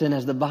so often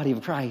as the body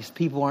of Christ,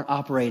 people aren't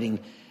operating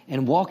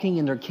and walking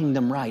in their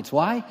kingdom rights.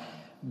 Why?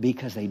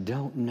 Because they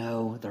don't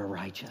know they're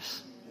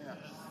righteous.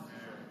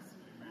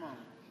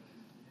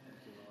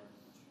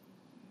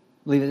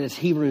 believe it's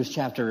Hebrews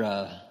chapter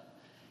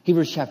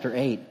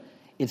 8.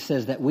 It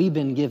says that we've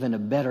been given a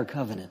better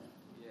covenant,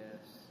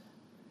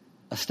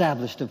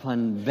 established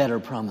upon better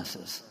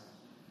promises.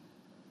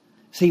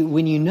 See,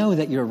 when you know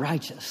that you're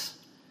righteous,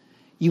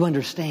 you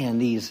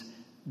understand these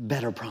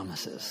better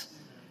promises.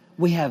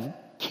 We have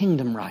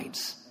kingdom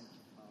rights.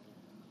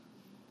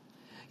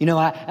 You know,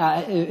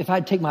 if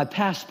I take my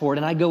passport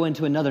and I go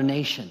into another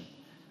nation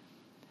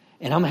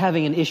and I'm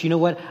having an issue, you know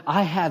what?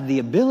 I have the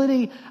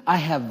ability, I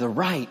have the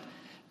right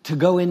to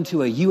go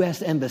into a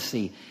U.S.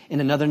 embassy in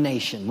another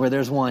nation where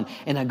there's one,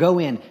 and I go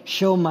in,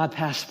 show my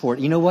passport.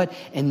 You know what?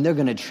 And they're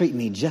going to treat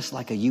me just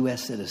like a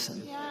U.S.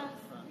 citizen.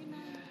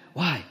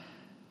 Why?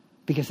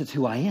 Because it's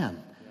who I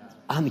am.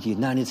 I'm a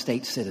United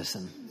States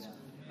citizen.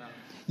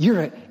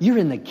 You're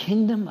in the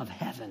kingdom of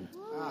heaven.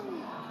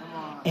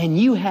 And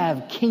you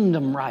have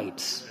kingdom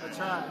rights. That's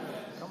right.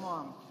 Come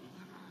on.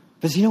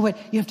 But you know what?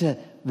 You have to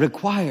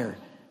require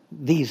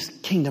these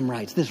kingdom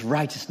rights, this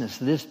righteousness,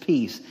 this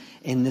peace,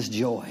 and this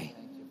joy.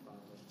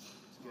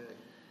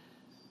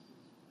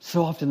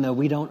 So often, though,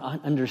 we don't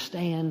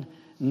understand,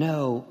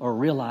 know, or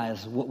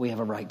realize what we have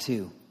a right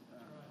to.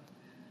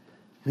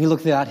 When you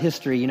look throughout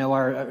history, you know,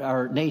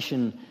 our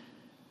nation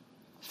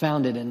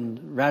founded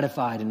and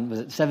ratified in, was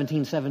it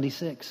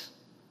 1776? So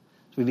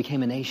we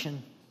became a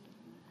nation,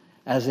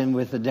 as in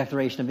with the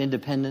Declaration of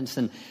Independence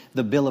and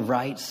the Bill of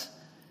Rights.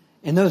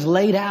 And those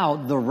laid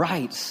out the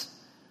rights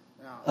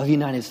of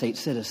United States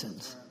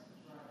citizens.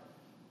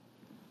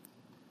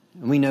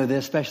 And we know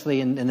this,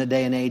 especially in the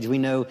day and age. We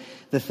know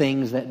the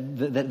things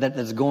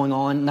that's going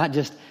on, not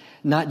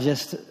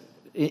just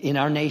in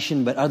our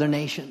nation, but other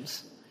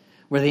nations,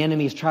 where the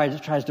enemy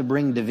tries to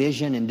bring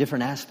division in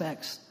different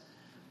aspects.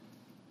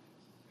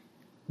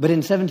 But in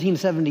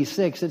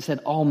 1776, it said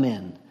all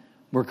men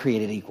were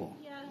created equal.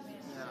 Yes.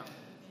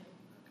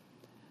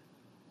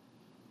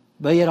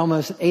 But yet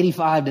almost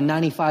 85 to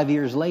 95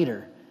 years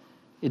later,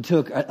 it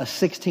took a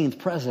 16th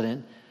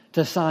president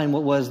to sign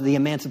what was the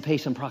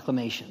Emancipation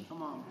Proclamation.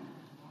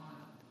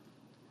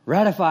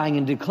 Ratifying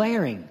and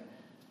declaring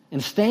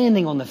and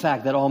standing on the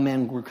fact that all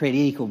men were created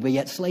equal, but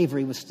yet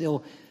slavery was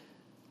still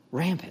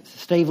rampant.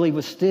 Slavery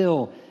was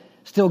still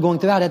going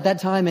throughout. At that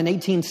time in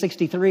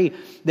 1863,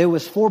 there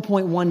was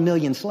 4.1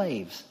 million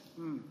slaves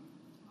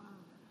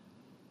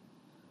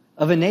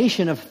of a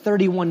nation of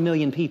 31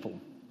 million people.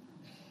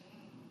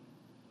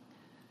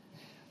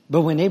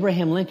 But when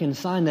Abraham Lincoln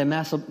signed the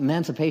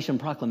Emancipation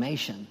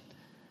Proclamation,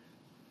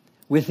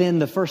 within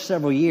the first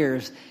several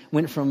years,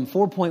 went from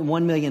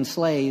 4.1 million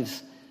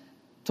slaves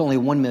to only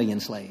 1 million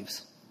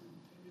slaves.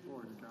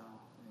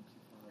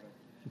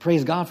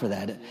 Praise God for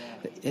that.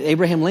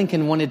 Abraham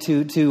Lincoln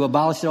wanted to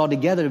abolish it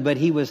altogether, but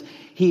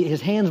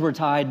his hands were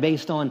tied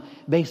based on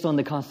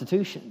the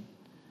Constitution,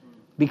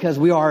 because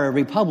we are a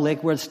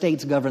republic where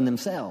states govern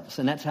themselves,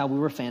 and that's how we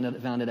were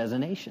founded as a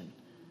nation.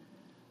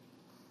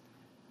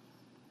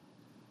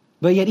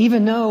 But yet,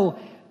 even though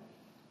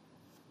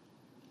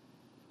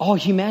all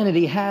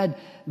humanity had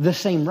the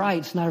same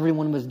rights, not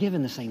everyone was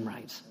given the same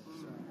rights.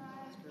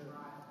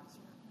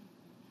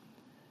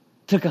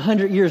 Took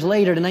 100 years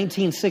later to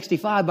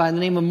 1965 by the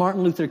name of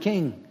Martin Luther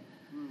King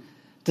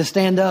to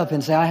stand up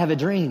and say, I have a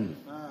dream.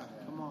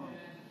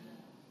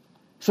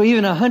 So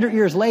even 100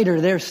 years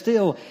later, there's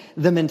still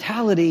the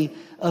mentality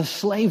of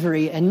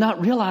slavery and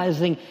not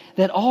realizing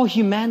that all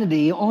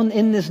humanity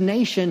in this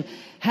nation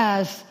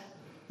has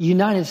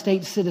United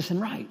States citizen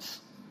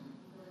rights.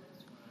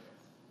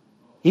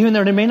 Even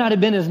though there may not have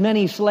been as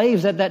many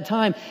slaves at that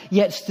time,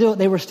 yet still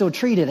they were still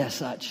treated as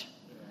such.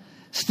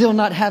 Still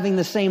not having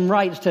the same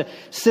rights to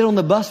sit on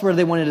the bus where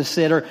they wanted to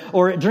sit,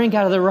 or drink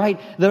out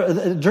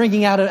of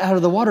drinking out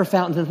of the water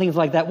fountains and things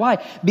like that.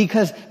 Why?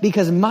 Because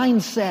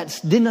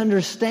mindsets didn't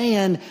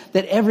understand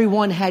that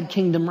everyone had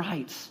kingdom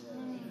rights.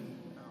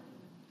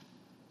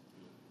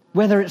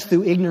 Whether it's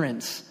through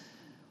ignorance,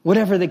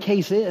 whatever the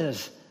case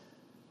is,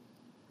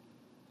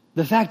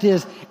 the fact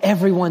is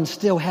everyone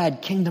still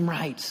had kingdom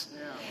rights.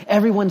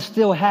 Everyone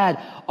still had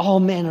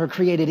all men are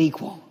created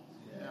equal.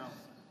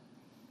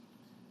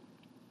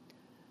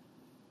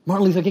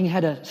 Martin Luther King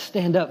had to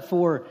stand up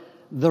for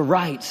the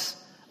rights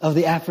of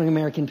the African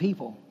American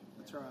people.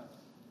 That's right.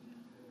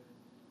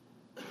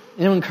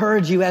 And I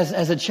encourage you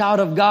as a child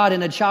of God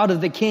and a child of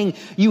the King,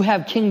 you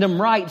have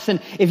kingdom rights. And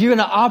if you're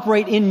going to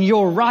operate in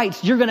your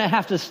rights, you're going to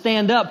have to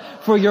stand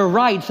up for your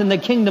rights in the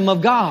kingdom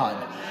of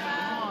God.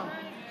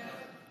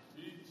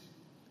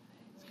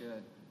 That's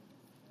good.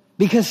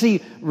 Because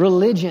see,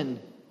 religion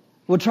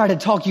will try to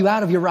talk you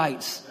out of your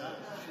rights.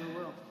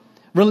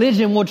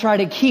 Religion will try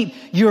to keep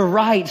your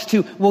rights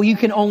to, well, you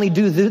can only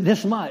do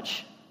this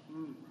much.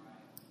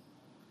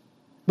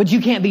 But you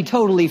can't be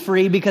totally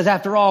free, because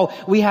after all,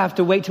 we have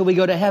to wait till we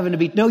go to heaven to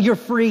be. No, you're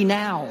free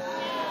now.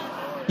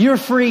 You're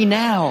free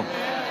now.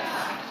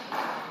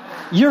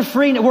 You're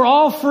free. We're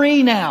all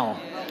free now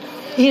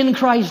in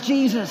Christ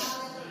Jesus.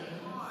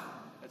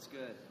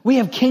 We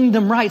have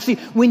kingdom rights. See,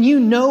 when you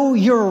know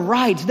your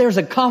rights, there's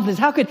a confidence.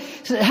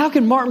 How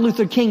could Martin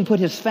Luther King put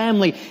his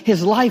family,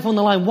 his life on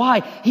the line? Why?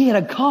 He had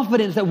a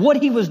confidence that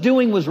what he was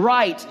doing was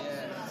right.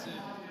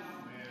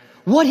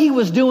 What he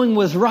was doing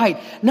was right.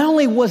 Not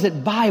only was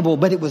it Bible,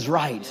 but it was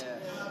right.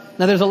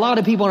 Now, there's a lot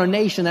of people in our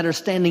nation that are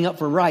standing up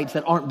for rights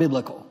that aren't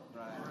biblical.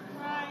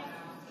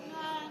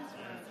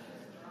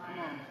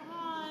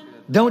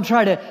 Don't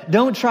try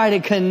to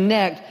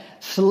connect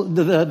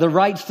the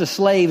rights to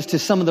slaves to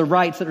some of the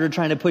rights that they're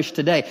trying to push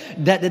today.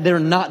 That they're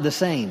not the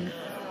same.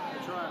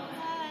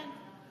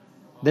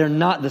 They're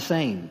not the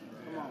same.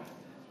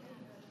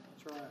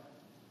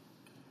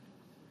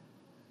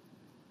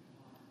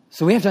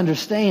 So we have to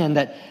understand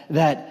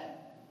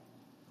that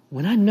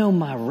when I know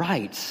my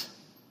rights,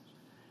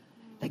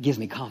 that gives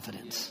me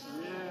confidence.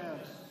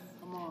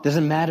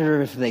 Doesn't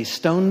matter if they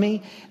stone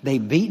me, they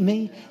beat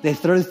me, they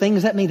throw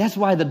things at me. That's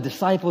why the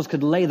disciples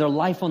could lay their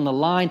life on the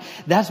line.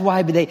 That's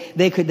why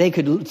they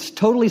could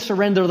totally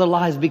surrender their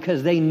lives,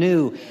 because they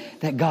knew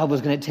that God was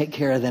going to take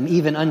care of them,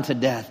 even unto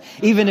death.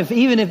 Even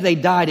if they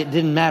died, it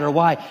didn't matter.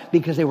 Why?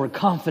 Because they were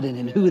confident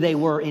in who they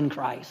were in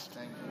Christ.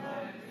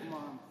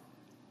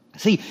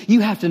 See, you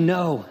have to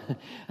know,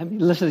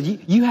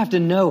 listen, you have to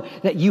know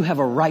that you have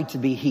a right to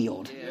be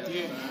healed.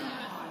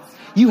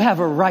 You have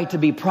a right to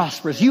be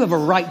prosperous. You have a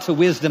right to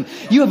wisdom.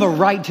 You have a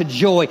right to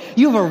joy.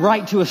 You have a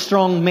right to a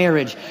strong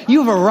marriage.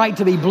 You have a right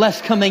to be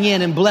blessed coming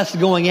in and blessed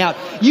going out.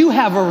 You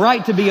have a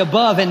right to be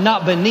above and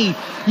not beneath.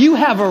 You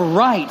have a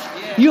right.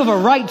 You have a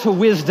right to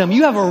wisdom.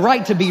 You have a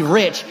right to be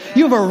rich.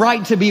 You have a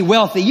right to be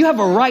wealthy. You have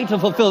a right to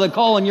fulfill the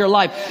call in your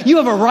life. You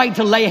have a right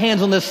to lay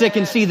hands on the sick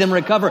and see them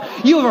recover.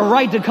 You have a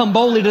right to come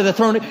boldly to the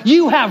throne.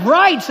 You have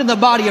rights in the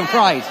body of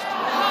Christ.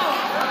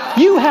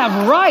 You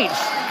have rights.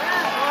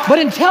 But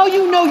until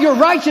you know you're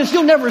righteous,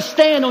 you'll never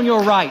stand on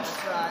your rights.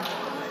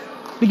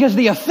 Because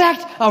the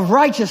effect of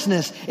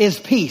righteousness is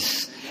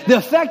peace. The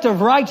effect of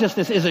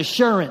righteousness is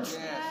assurance.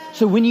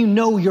 So when you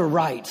know your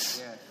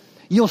rights,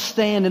 you'll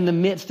stand in the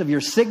midst of your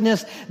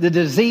sickness, the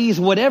disease,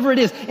 whatever it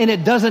is, and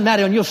it doesn't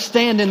matter, and you'll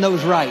stand in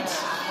those rights.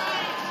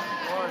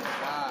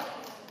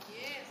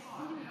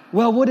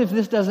 Well, what if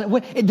this doesn't?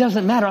 It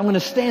doesn't matter. I'm going to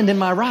stand in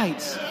my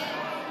rights.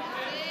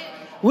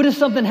 What if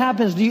something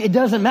happens to you? It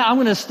doesn't matter. I'm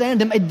going to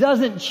stand him. It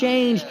doesn't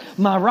change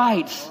my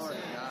rights.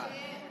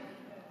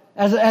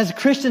 As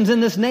Christians in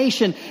this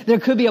nation, there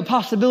could be a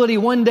possibility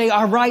one day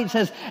our rights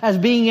as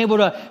being able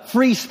to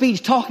free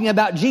speech, talking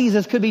about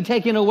Jesus, could be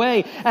taken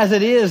away, as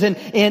it is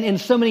in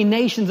so many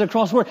nations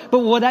across the world. But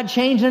will that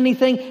change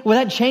anything? Will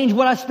that change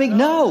what I speak?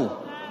 No.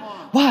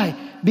 Why?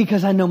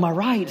 Because I know my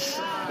rights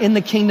in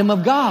the kingdom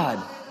of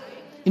God.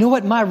 You know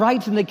what? My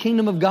rights in the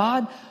kingdom of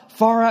God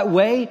far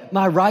outweigh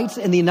my rights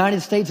in the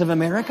United States of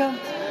America.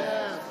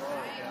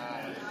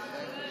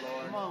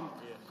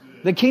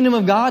 The kingdom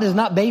of God is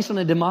not based on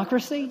a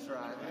democracy.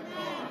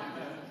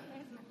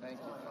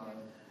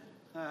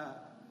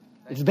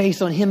 It's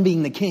based on Him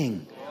being the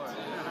King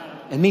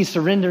and me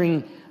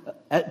surrendering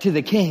to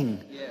the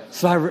King.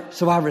 So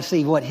I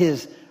receive what?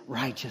 His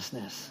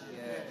righteousness.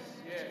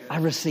 I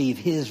receive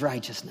His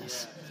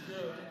righteousness.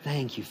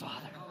 Thank you,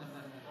 Father.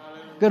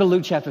 Go to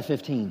Luke chapter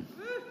 15.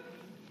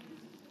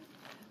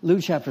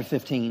 Luke chapter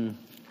 15.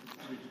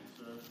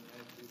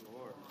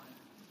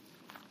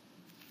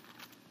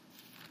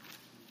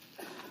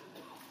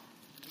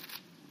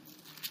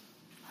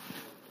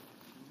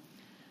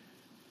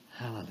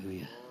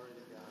 Hallelujah.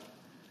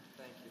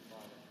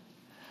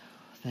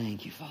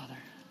 Thank you, Father.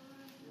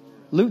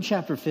 Luke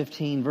chapter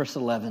 15, verse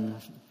 11.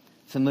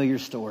 Familiar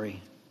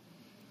story.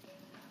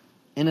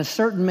 And a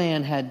certain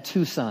man had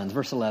 2 sons.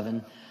 Verse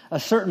 11. A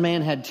certain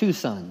man had 2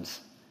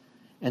 sons.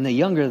 And the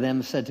younger of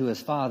them said to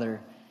his father,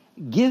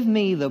 "Give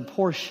me the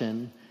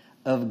portion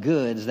of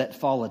goods that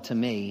falleth to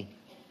me."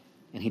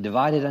 And he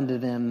divided unto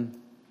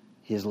them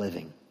his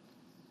living.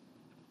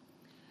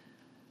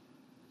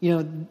 You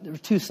know, there were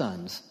 2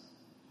 sons.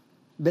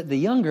 But the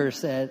younger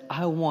said,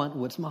 "I want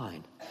what's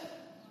mine."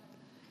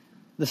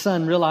 The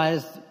son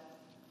realized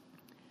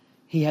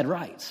he had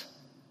rights.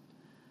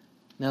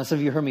 Now, some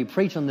of you heard me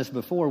preach on this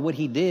before. What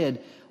he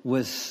did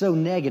was so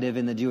negative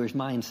in the Jewish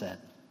mindset.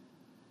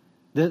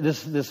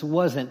 This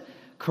wasn't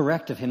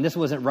correct of him. This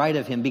wasn't right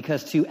of him,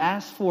 because to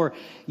ask for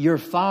your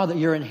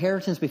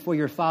inheritance before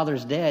your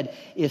father's dead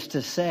is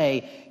to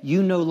say,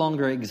 "You no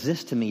longer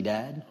exist to me,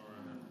 Dad."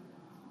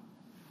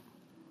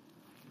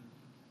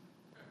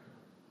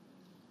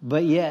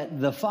 But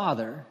yet the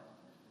father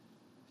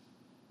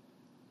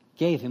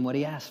gave him what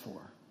he asked for.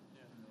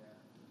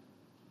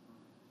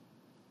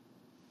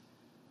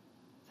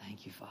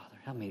 Thank you, Father.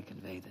 Help me to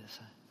convey this.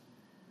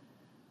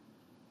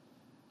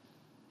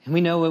 And we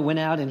know it went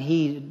out and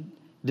he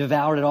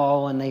devoured it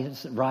all in a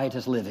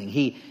riotous living.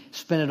 He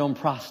spent it on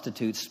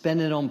prostitutes, spent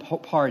it on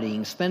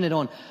partying, spent it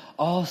on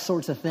all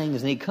sorts of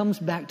things. And he comes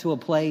back to a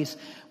place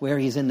where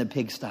he's in the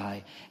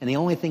pigsty. And the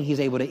only thing he's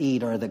able to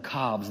eat are the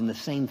cobs and the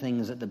same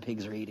things that the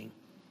pigs are eating.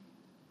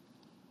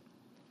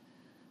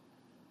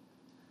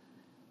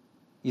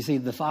 You see,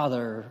 the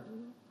Father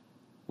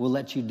will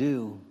let you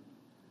do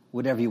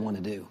whatever you want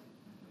to do.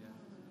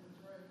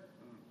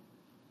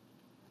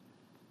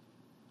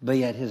 But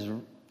yet His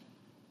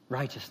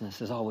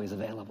righteousness is always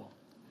available.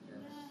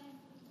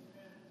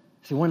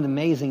 See, one of the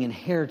amazing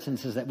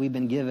inheritances that we've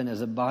been given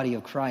as a body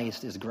of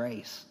Christ is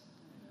grace.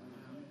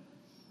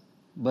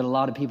 But a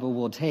lot of people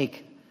will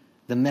take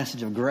the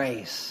message of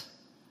grace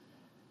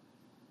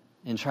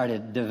and try to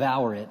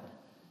devour it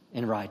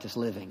in righteous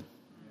living.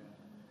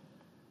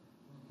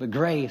 But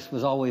grace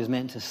was always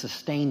meant to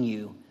sustain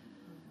you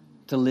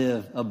to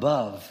live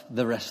above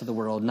the rest of the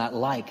world, not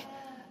like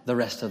the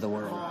rest of the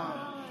world.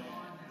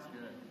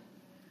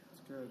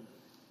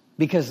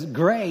 Because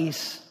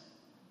grace,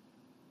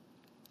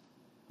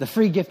 the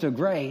free gift of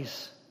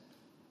grace,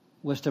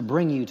 was to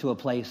bring you to a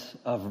place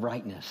of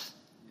rightness.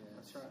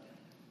 That's right.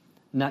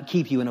 Not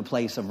keep you in a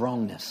place of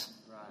wrongness.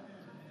 Right.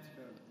 That's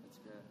good. That's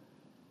good.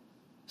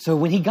 So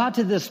when he got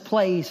to this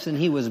place and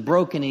he was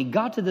broken, he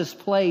got to this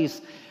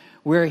place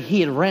where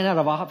he had ran out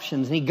of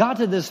options, and he got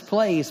to this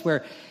place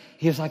where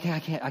he was like, I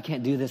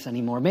can't do this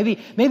anymore. Maybe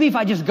if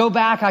I just go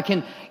back, I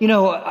can, a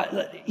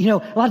lot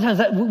of times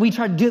we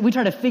try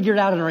to figure it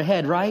out in our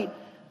head, right?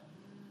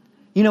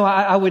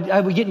 I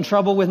would get in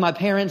trouble with my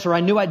parents, or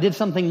I knew I did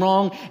something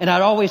wrong, and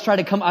I'd always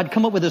I'd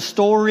come up with a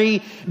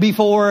story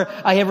before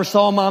I ever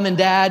saw mom and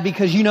dad,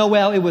 because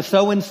it was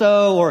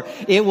so-and-so, or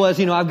it was,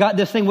 I've got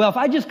this thing. Well, if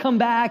I just come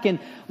back and,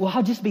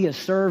 I'll just be a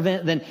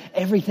servant, then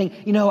everything,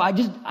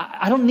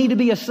 I don't need to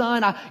be a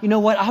son.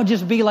 I'll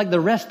just be like the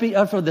rest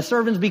for the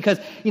servants, because,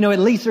 at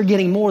least they're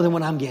getting more than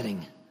what I'm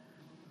getting.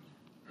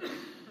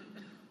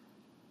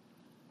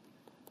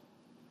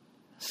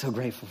 So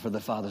grateful for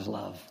the Father's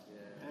love.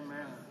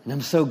 And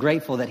I'm so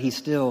grateful that he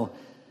still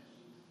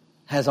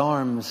has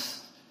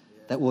arms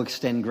that will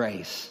extend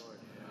grace,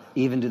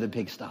 even to the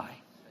pigsty.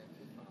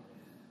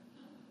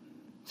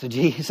 So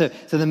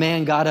the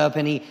man got up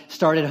and he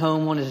started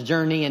home on his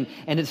journey.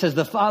 And it says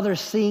the Father,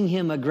 seeing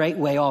him a great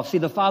way off. See,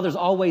 the Father's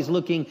always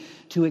looking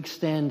to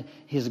extend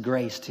his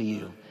grace to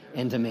you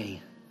and to me.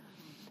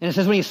 And it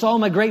says when he saw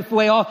him a great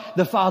way off,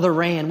 the Father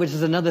ran, which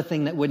is another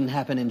thing that wouldn't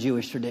happen in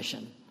Jewish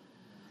tradition.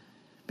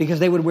 Because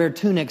they would wear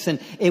tunics, and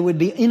it would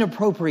be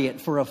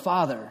inappropriate for a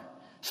father,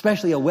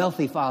 especially a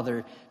wealthy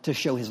father, to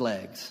show his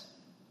legs.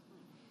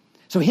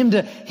 So him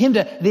to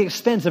the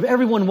expense of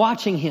everyone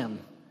watching him,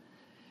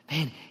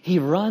 man, he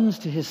runs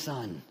to his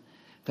son,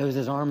 throws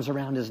his arms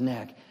around his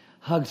neck,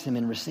 hugs him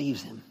and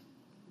receives him.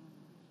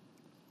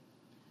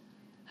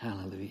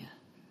 Hallelujah.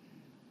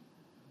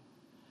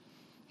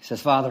 He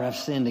says, Father, I've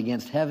sinned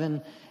against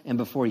heaven and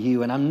before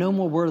you, and I'm no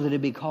more worthy to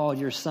be called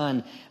your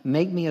son.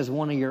 Make me as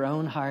one of your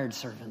own hired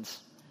servants.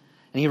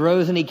 And he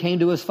rose and he came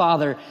to his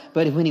father.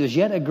 But when he was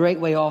yet a great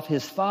way off,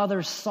 his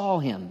father saw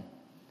him,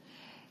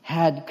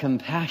 had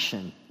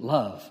compassion,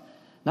 love.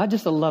 Not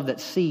just a love that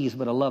sees,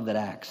 but a love that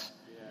acts.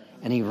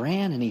 And he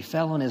ran and he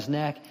fell on his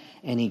neck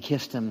and he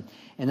kissed him.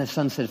 And the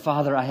son said,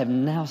 Father, I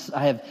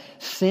have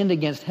sinned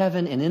against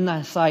heaven and in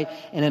thy sight,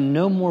 and am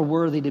no more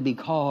worthy to be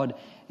called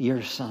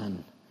your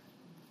son.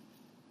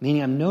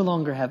 Meaning I no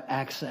longer have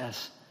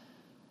access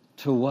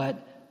to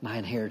what my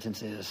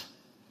inheritance is.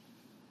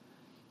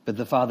 But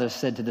the father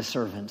said to the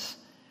servants,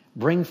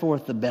 bring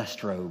forth the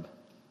best robe,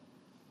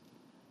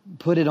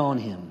 put it on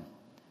him,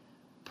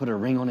 put a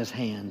ring on his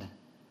hand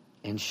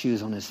and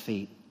shoes on his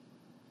feet,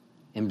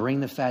 and bring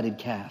the fatted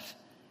calf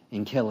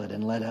and kill it,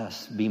 and let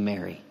us be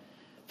merry.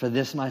 For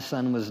this my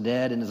son was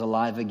dead and is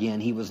alive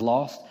again. He was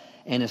lost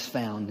and is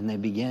found. And they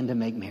began to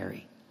make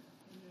merry.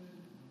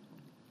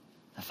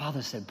 The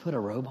father said, put a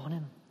robe on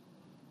him,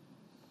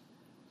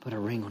 put a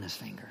ring on his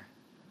finger.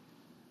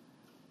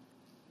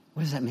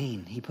 What does that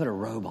mean? He put a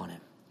robe on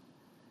him.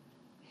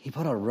 He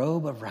put a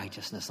robe of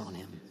righteousness on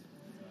him.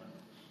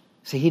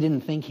 See, he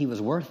didn't think he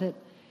was worth it,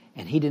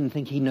 and he didn't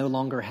think he no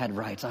longer had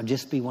rights. I'll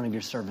just be one of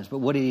your servants. But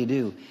what did he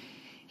do?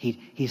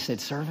 He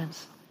said,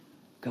 servants,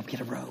 go get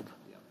a robe.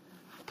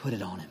 Put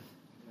it on him.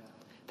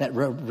 That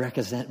robe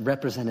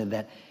represented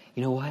that,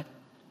 you know what?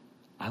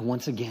 I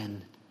once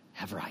again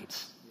have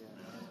rights.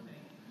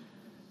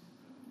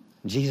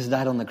 Jesus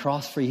died on the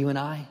cross for you and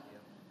I.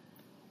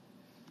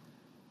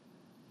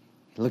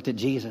 He looked at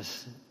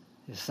Jesus,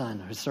 his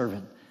son, or his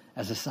servant,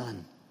 as a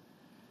son,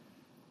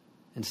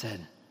 and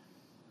said,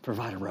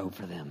 provide a robe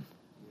for them.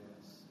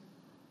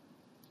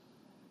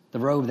 The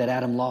robe that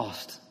Adam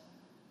lost,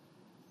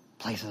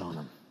 place it on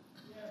him.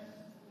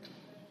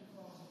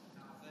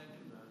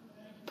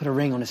 Put a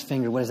ring on his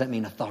finger. What does that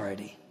mean?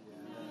 Authority.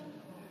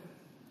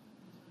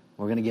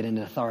 We're going to get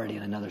into authority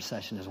in another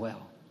session as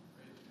well.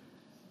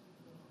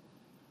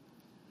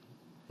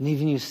 And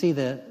even you see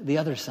the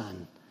other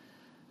son.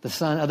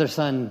 Other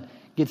son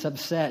gets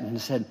upset and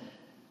said,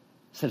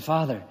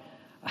 Father,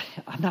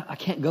 I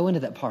can't go into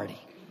that party.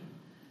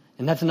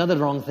 And that's another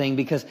wrong thing,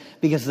 because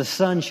the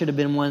son should have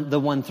been the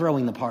one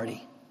throwing the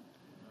party.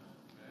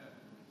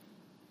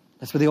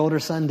 That's what the older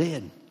son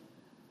did.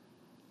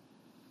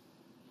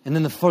 And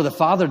then for the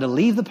father to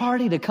leave the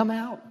party, to come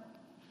out,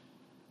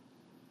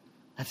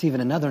 that's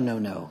even another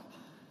no-no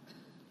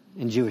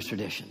in Jewish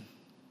tradition.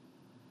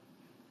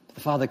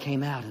 The father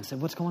came out and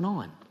said, what's going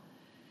on?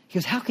 He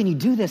goes, how can you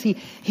do this?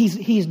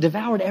 He's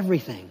devoured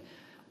everything.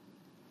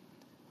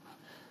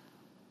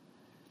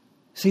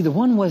 See, the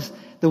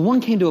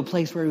one came to a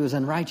place where he was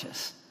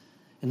unrighteous,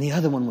 and the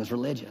other one was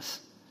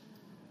religious.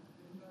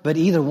 But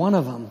either one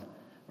of them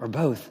or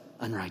both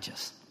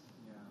unrighteous.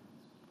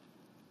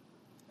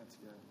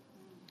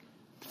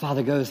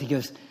 Father goes, he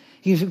goes,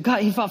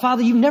 God,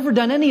 Father, you've never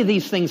done any of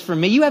these things for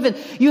me. You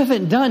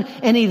haven't done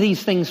any of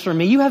these things for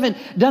me. You haven't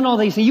done all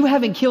these things. You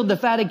haven't killed the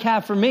fatted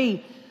calf for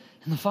me.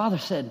 And the father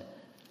said,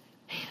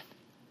 man,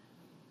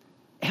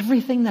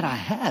 everything that I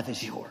have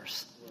is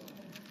yours.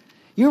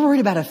 You're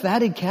worried about a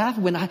fatted calf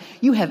when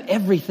you have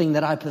everything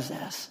that I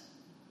possess.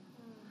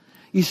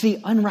 You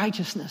see,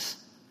 unrighteousness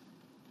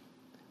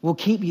will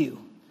keep you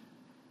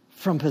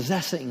from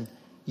possessing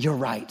your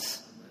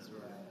rights.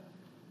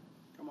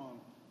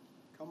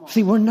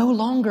 See, we're no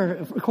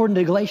longer, according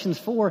to Galatians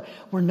 4,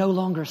 we're no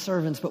longer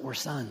servants, but we're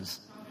sons.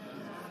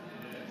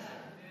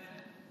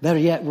 Better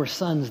yet, we're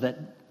sons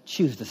that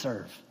choose to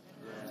serve.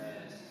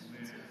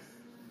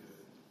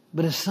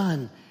 But a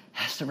son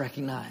has to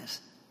recognize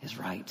his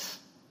rights.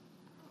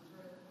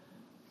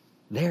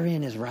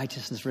 Therein is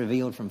righteousness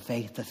revealed from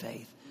faith to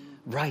faith.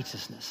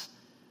 Righteousness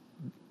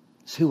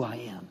is who I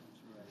am.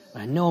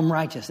 When I know I'm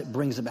righteous, it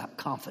brings about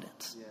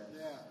confidence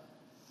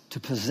to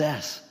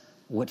possess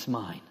what's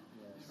mine.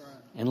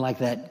 And like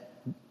that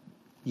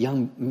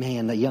young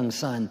man, the young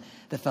son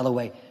that fell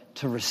away,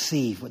 to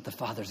receive what the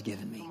Father's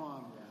given me.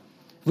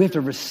 We have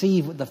to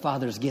receive what the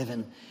Father's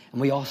given, and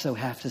we also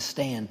have to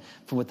stand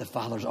for what the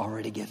Father's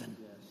already given.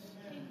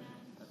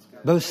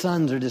 Both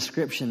sons are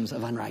descriptions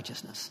of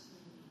unrighteousness.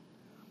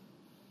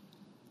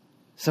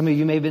 Some of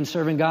you may have been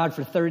serving God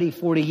for 30,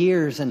 40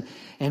 years and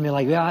be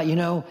like,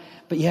 yeah,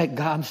 but yet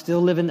God, I'm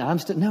still living.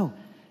 No.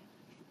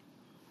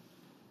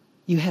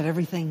 You have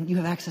everything. You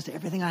have access to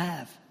everything I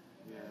have.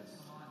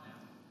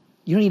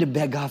 You don't need to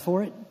beg God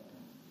for it.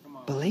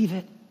 Believe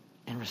it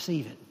and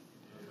receive it.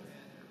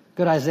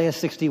 Go to Isaiah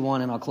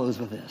 61 and I'll close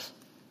with this.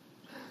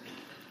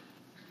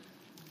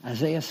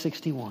 Isaiah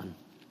 61.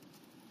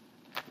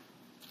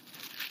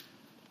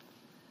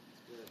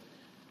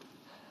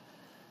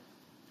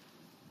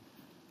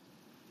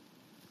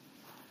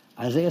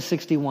 Isaiah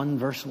 61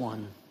 verse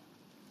 1.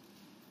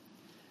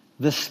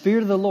 The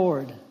Spirit of the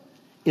Lord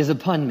is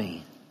upon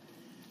me,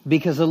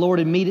 because the Lord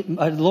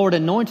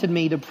anointed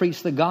me to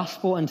preach the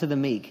gospel unto the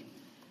meek.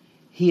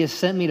 He has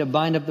sent me to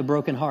bind up the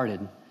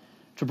brokenhearted,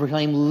 to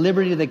proclaim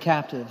liberty to the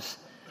captives,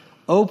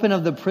 open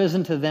of the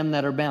prison to them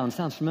that are bound.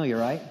 Sounds familiar,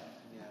 right?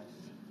 Yes.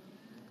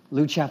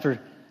 Luke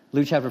chapter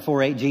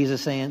 4:8,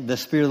 Jesus saying, the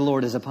Spirit of the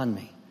Lord is upon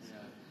me. Yes.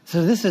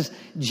 So this is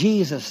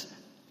Jesus.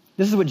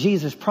 This is what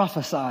Jesus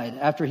prophesied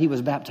after he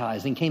was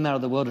baptized and came out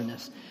of the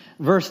wilderness.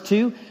 Verse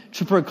 2,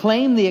 to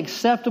proclaim the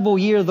acceptable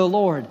year of the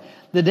Lord,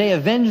 the day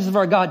of vengeance of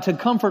our God, to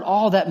comfort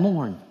all that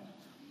mourn.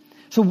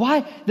 So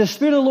why the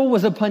Spirit of the Lord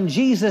was upon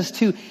Jesus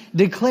to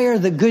declare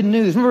the good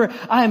news. Remember,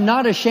 I am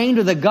not ashamed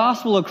of the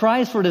gospel of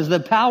Christ, for it is the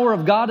power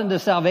of God unto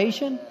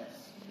salvation.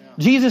 Yeah.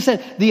 Jesus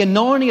said, the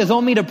anointing is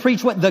on me to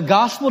preach what? The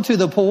gospel to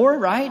the poor,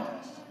 right?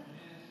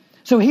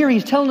 So here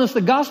he's telling us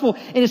the gospel,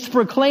 and it's to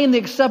proclaim the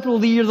acceptable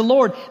of the year of the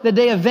Lord, the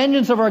day of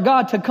vengeance of our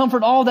God, to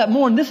comfort all that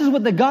mourn. This is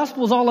what the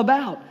gospel is all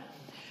about.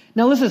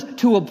 Now listen,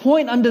 to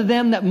appoint unto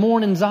them that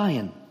mourn in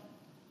Zion,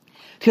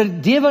 to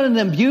give unto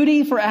them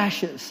beauty for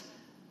ashes.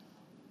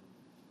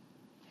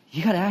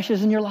 You got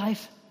ashes in your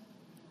life?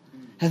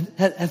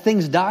 Have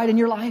things died in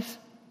your life?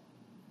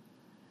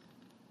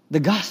 The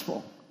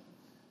gospel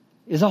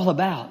is all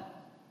about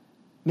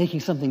making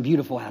something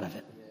beautiful out of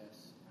it.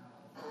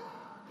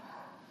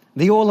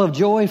 The oil of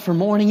joy for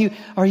mourning.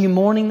 Are you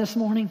mourning this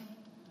morning?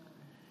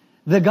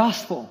 The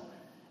gospel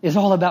is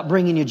all about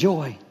bringing you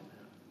joy.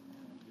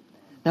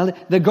 Now,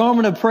 the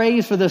garment of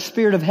praise for the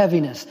spirit of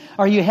heaviness.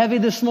 Are you heavy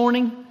this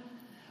morning?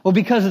 Well,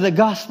 because of the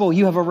gospel,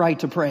 you have a right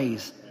to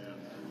praise.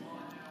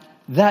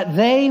 That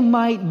they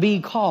might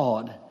be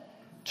called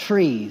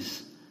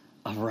trees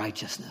of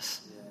righteousness.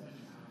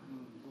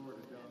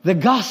 The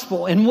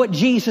gospel and what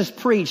Jesus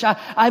preached.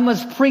 I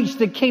must preach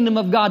the kingdom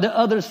of God to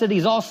other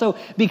cities also,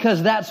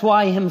 because that's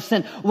why Him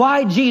sent.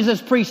 Why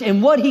Jesus preached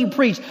and what He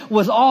preached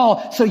was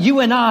all so you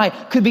and I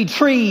could be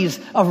trees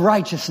of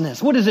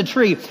righteousness. What is a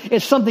tree?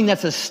 It's something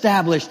that's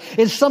established.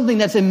 It's something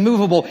that's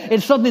immovable.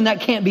 It's something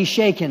that can't be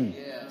shaken.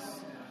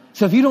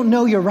 So if you don't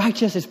know you're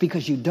righteous, it's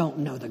because you don't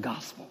know the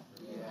gospel.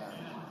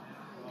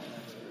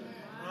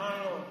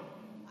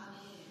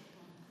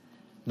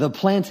 The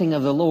planting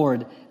of the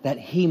Lord, that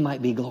He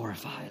might be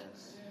glorified.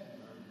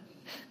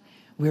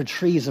 We're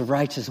trees of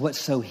righteousness, what?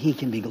 So He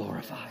can be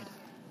glorified.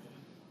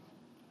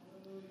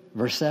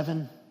 Verse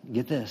 7,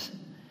 get this.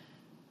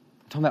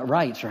 I'm talking about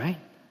rights, right?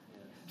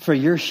 For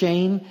your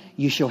shame,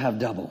 you shall have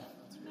double.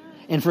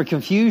 And for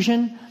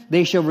confusion,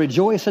 they shall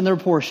rejoice in their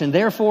portion.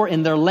 Therefore,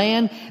 in their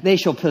land, they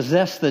shall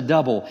possess the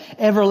double.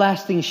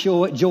 Everlasting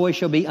joy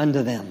shall be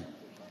unto them.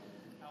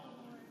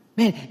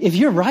 Man, if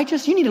you're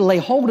righteous, you need to lay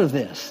hold of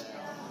this.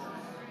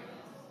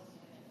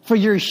 For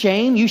your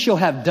shame, you shall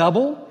have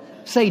double.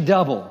 Say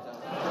double.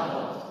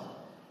 Double.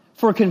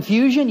 For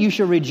confusion, you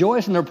shall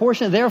rejoice in their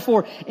portion.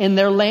 Therefore, in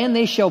their land,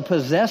 they shall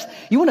possess.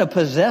 You want to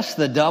possess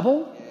the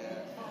double?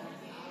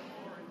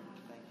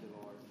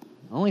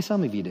 Only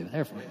some of you do.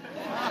 Therefore.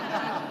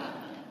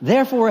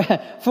 Therefore,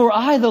 for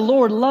I, the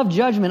Lord, love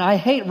judgment. I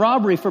hate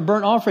robbery for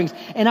burnt offerings.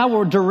 And I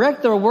will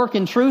direct their work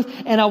in truth.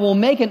 And I will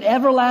make an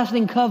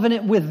everlasting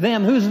covenant with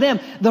them. Who's them?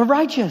 The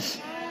righteous.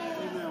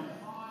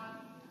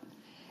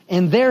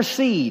 And their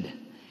seed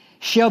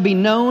shall be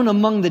known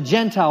among the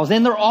Gentiles,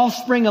 and their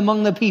offspring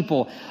among the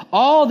people.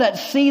 All that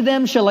see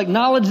them shall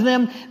acknowledge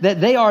them, that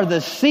they are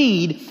the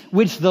seed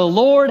which the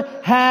Lord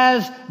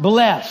has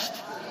blessed.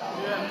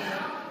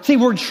 See,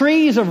 we're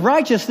trees of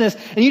righteousness,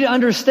 and you need to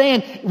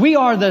understand, we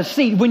are the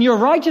seed. When you're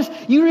righteous,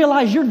 you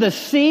realize you're the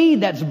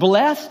seed that's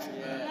blessed.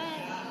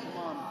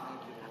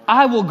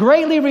 I will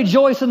greatly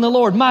rejoice in the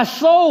Lord. My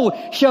soul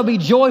shall be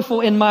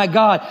joyful in my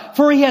God.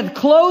 For He hath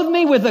clothed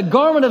me with a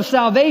garment of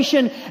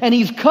salvation, and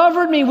He's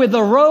covered me with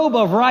the robe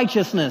of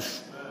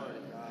righteousness.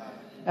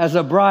 As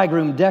a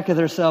bridegroom decketh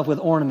herself with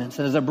ornaments,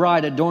 and as a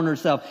bride adorn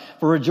herself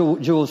for her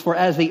jewels. For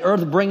as the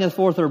earth bringeth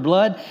forth her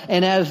blood,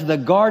 and as the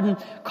garden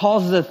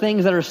causes the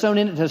things that are sown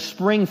in it to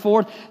spring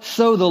forth,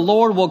 so the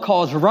Lord will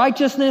cause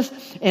righteousness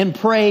and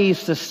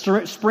praise to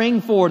spring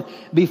forth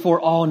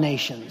before all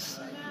nations.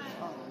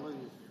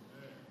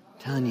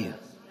 Telling you,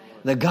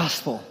 the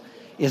gospel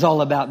is all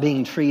about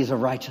being trees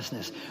of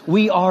righteousness.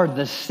 We are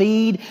the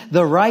seed.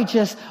 The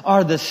righteous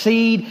are the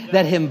seed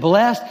that Him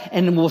blessed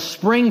and will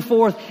spring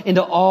forth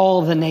into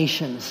all the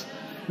nations.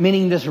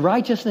 Meaning this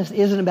righteousness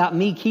isn't about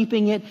me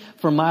keeping it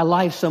for my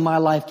life so my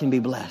life can be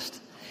blessed.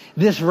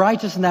 This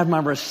righteousness that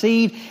I've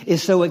received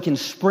is so it can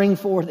spring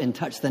forth and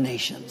touch the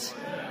nations.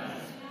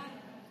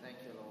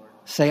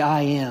 Say,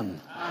 I am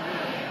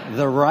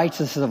the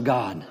righteousness of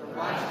God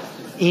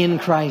in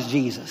Christ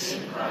Jesus.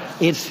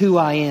 It's who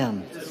I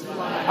am.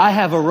 I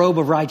have a robe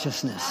of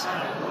righteousness.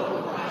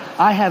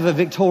 I have a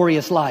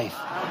victorious life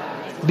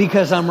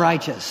because I'm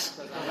righteous.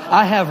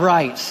 I have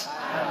rights.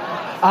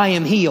 I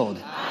am healed.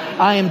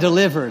 I am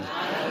delivered.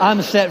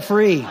 I'm set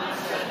free.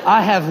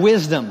 I have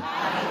wisdom.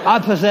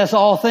 I possess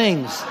all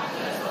things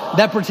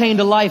that pertain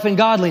to life and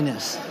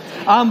godliness.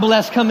 I'm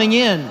blessed coming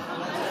in.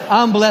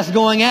 I'm blessed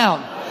going out.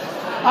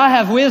 I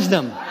have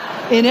wisdom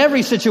in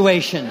every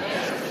situation.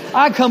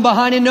 I come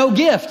behind in no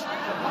gift.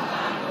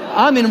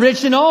 I'm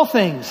enriched in all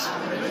things.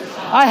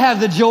 I have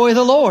the joy of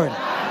the Lord.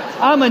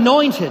 I'm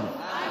anointed.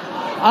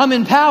 I'm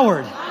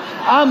empowered.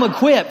 I'm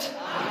equipped.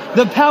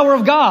 The power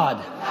of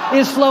God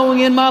is flowing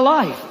in my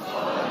life.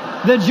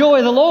 The joy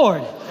of the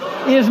Lord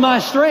is my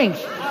strength.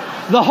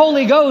 The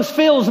Holy Ghost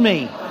fills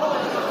me,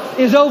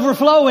 is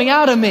overflowing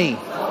out of me.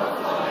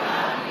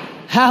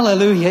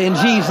 Hallelujah, in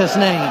Jesus'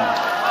 name.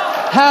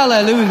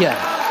 Hallelujah.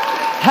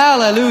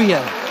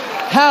 Hallelujah.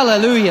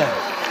 Hallelujah.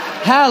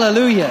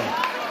 Hallelujah.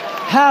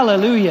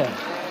 Hallelujah.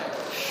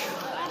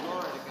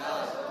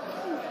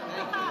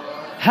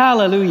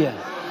 Hallelujah.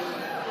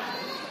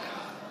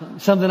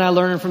 Something I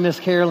learned from Miss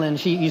Carolyn.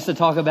 She used to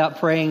talk about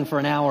praying for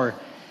an hour.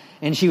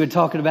 And she would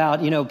talk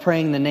about,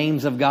 praying the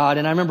names of God.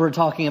 And I remember her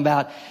talking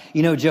about,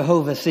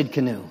 Jehovah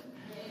Sidkenu,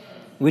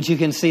 which you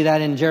can see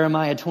that in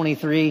Jeremiah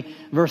 23,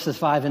 verses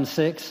 5 and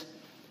 6.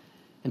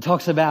 And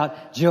talks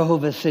about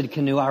Jehovah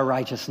Sidkenu, our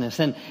righteousness.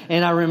 And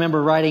I remember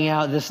writing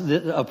out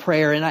a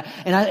prayer, and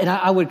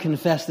I would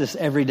confess this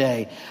every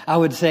day. I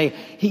would say,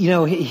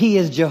 He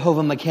is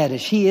Jehovah Makedesh.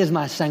 He is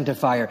my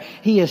sanctifier.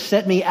 He has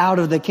set me out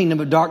of the kingdom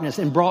of darkness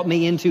and brought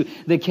me into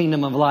the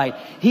kingdom of light.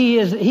 He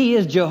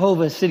is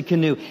Jehovah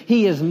Sidkenu.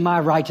 He is my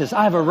righteous.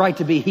 I have a right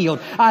to be healed.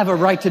 I have a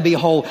right to be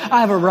whole.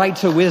 I have a right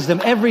to wisdom.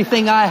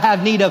 Everything I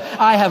have need of,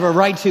 I have a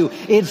right to.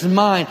 It's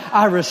mine.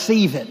 I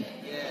receive it.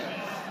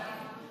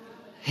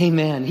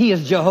 Amen. He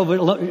is Jehovah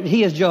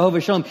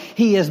Shalom.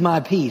 He is my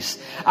peace.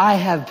 I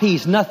have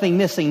peace. Nothing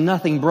missing,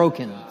 nothing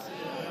broken.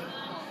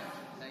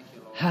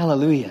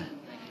 Hallelujah.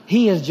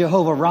 He is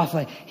Jehovah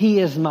Rapha. He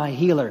is my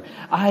healer.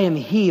 I am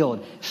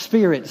healed,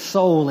 spirit,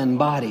 soul, and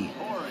body.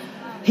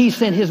 He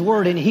sent His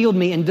word and healed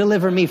me and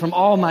delivered me from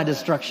all my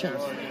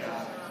destructions.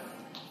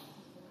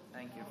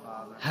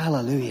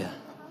 Hallelujah.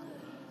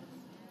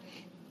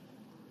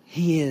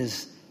 He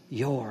is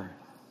your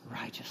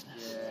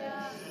righteousness.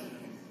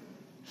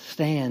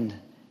 Stand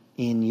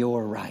in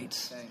your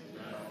rights.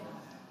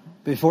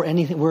 Before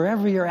anything,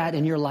 wherever you're at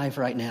in your life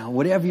right now,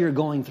 whatever you're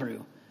going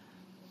through,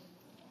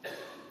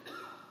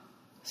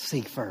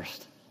 seek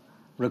first,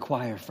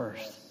 require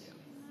first,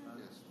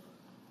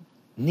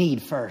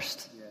 need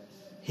first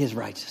His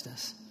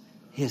righteousness,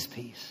 His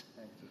peace,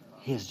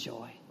 His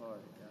joy.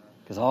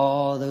 Because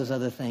all those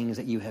other things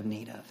that you have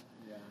need of.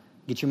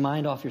 Get your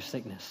mind off your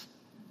sickness.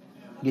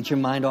 Get your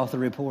mind off the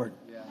report.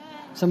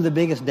 Some of the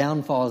biggest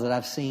downfalls that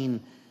I've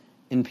seen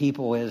in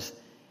people is,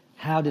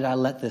 how did I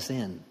let this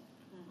in?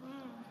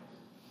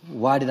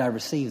 Why did I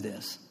receive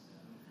this?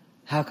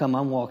 How come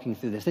I'm walking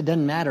through this? It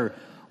doesn't matter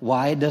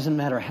why. It doesn't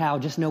matter how.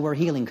 Just know where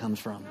healing comes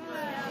from.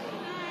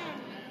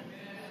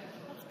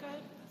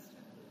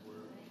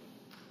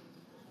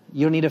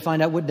 You don't need to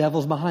find out what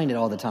devil's behind it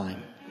all the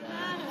time.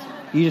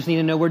 You just need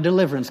to know where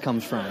deliverance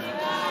comes from.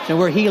 And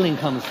where healing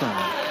comes from.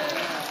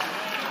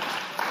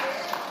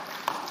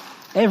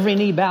 Every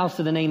knee bows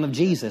to the name of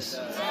Jesus.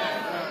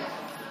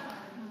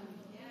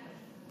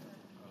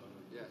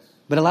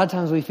 But a lot of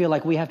times we feel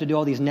like we have to do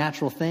all these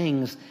natural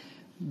things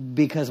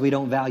because we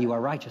don't value our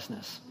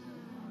righteousness.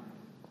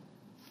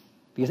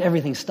 Because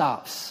everything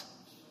stops.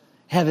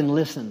 Heaven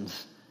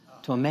listens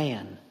to a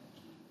man.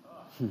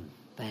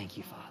 Thank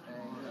you, Father.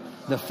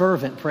 The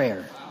fervent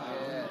prayer.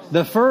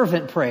 The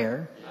fervent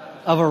prayer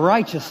of a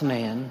righteous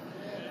man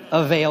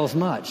avails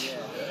much.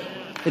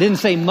 It didn't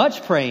say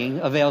much praying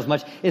avails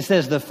much. It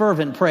says the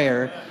fervent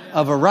prayer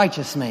of a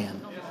righteous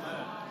man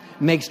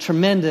makes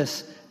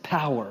tremendous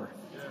power.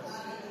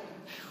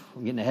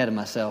 I'm getting ahead of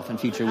myself in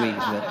future weeks,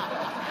 but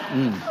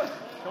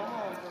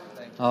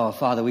oh,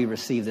 Father, we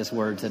receive this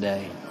word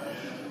today.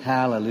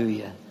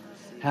 Hallelujah.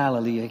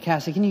 Hallelujah.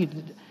 Cassie, can you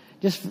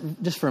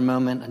just for a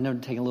moment, I know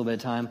it's taking a little bit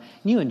of time,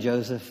 you and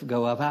Joseph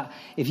go up.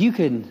 If you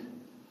could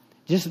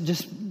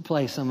just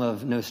play some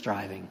of No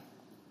Striving.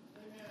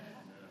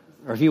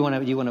 Or if you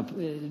want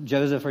to,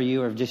 Joseph or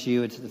you, or just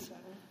you, it's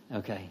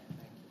okay.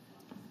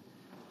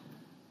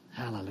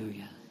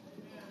 Hallelujah.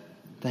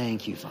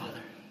 Thank you, Father.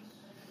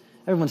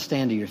 Everyone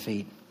stand to your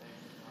feet.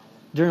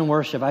 During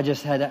worship, I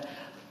felt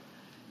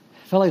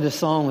like the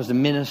song was to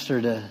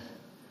minister to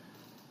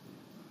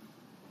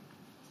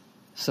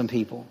some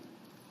people.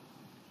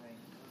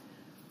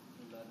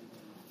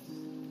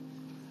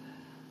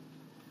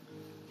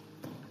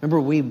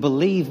 Remember, we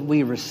believe,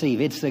 we receive.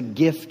 It's a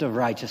gift of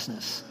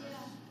righteousness.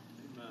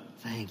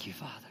 Thank you,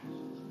 Father.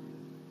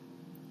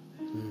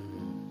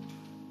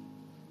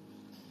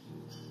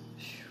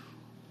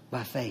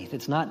 By faith.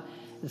 It's not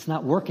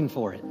working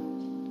for it.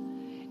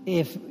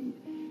 If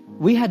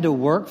we had to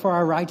work for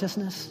our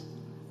righteousness,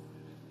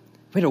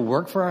 if we had to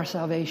work for our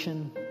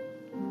salvation,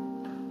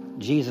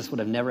 Jesus would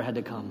have never had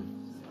to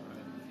come.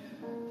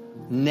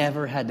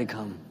 Never had to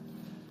come.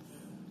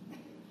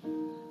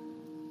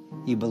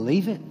 You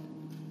believe it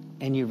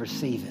and you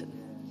receive it.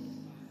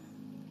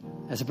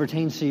 As it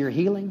pertains to your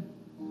healing,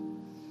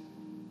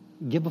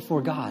 get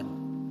before God.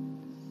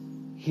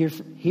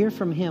 Hear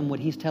from Him what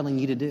He's telling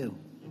you to do.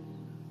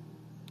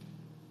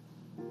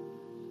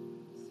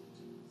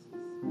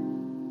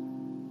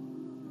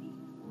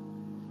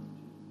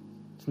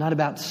 It's not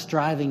about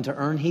striving to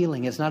earn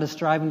healing. It's not a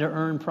striving to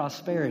earn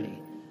prosperity.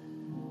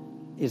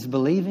 It's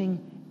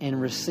believing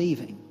and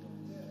receiving.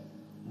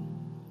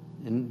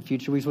 In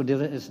future weeks we'll do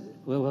that as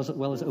well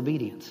as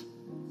obedience.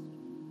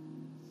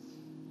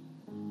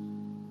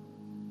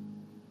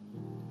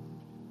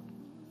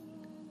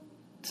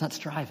 It's not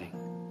striving.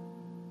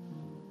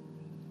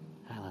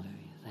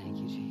 Hallelujah. Thank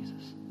you,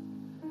 Jesus.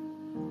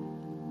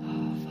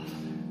 Oh, Father.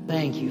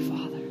 Thank you,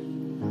 Father.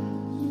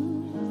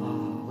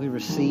 Oh, we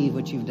receive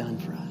what you've done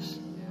for us.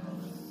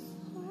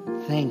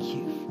 Thank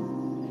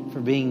you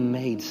for being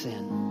made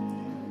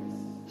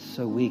sin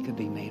so we could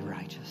be made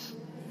righteous.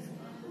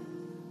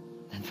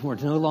 And we're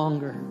no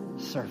longer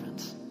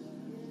servants,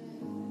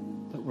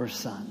 but we're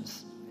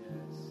sons.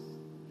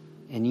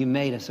 And you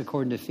made us,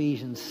 according to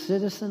Ephesians,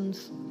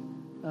 citizens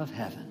of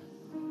heaven.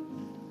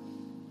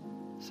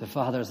 So,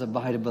 Father, as a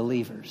body of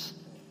believers,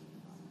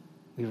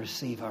 we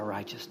receive our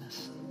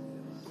righteousness.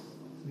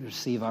 We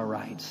receive our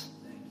rights.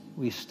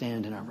 We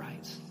stand in our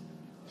rights.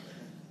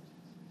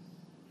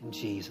 In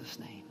Jesus'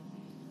 name.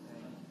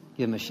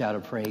 Give Him a shout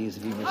of praise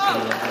if you receive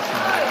it.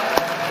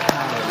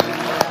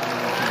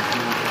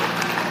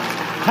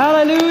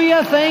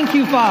 Hallelujah. Thank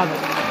you, Father.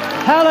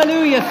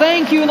 Hallelujah.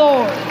 Thank you,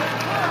 Lord.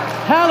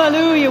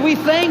 Hallelujah. We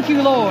thank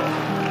you, Lord.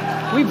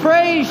 We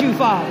praise you,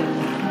 Father.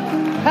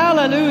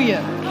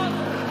 Hallelujah.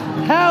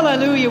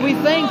 Hallelujah. We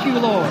thank you,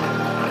 Lord.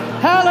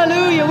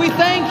 Hallelujah. We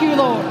thank you,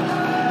 Lord.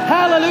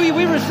 Hallelujah.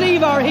 We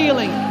receive our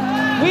healing.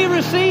 We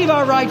receive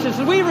our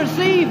righteousness. We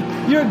receive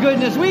your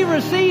goodness. We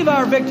receive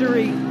our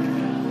victory.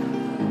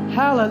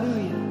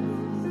 Hallelujah.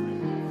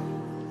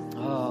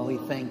 Oh, we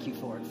thank you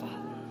for it, Father.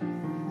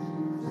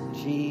 In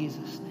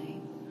Jesus'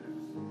 name.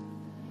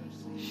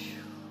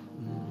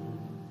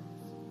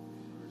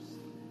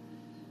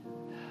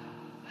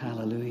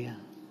 Hallelujah.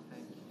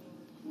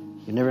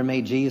 You've never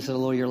made Jesus the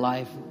Lord of your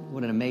life.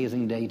 What an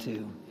amazing day,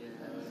 too.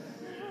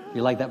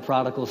 You're like that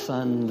prodigal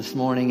son this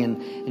morning,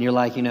 and you're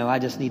like, I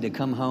just need to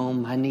come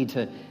home. I need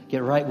to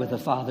get right with the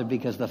Father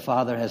because the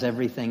Father has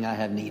everything I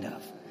have need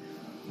of.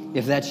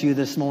 If that's you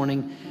this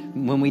morning,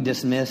 when we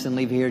dismiss and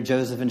leave here,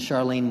 Joseph and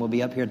Charlene will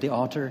be up here at the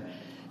altar,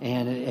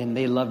 and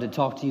they love to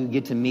talk to you,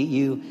 get to meet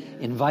you,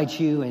 invite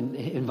you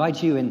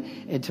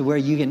and to where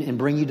you can and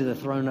bring you to the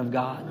throne of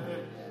God,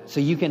 so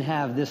you can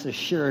have this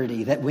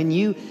assurity that when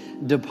you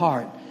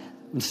depart,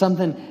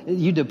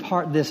 you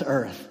depart this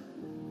earth,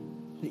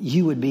 that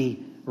you would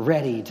be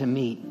ready to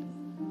meet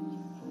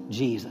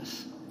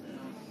Jesus.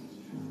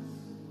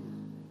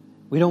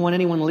 We don't want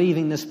anyone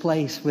leaving this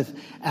place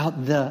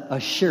without the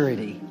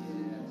assurity,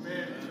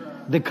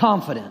 the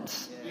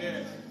confidence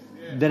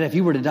that if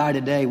you were to die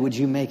today, would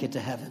you make it to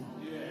heaven?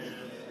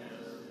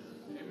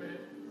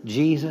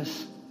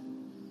 Jesus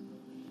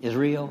is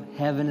real.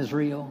 Heaven is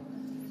real.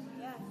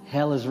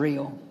 Hell is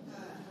real.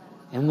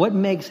 And what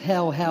makes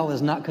hell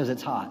is not because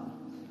it's hot.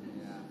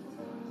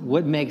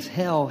 What makes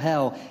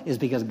hell is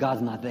because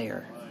God's not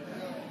there.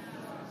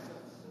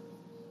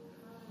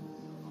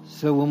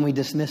 So when we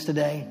dismiss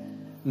today,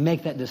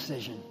 make that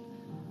decision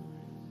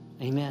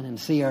Amen. And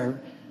see our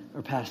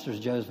pastors,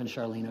 Joseph and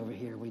Charlene, over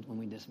here when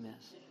we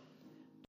dismiss.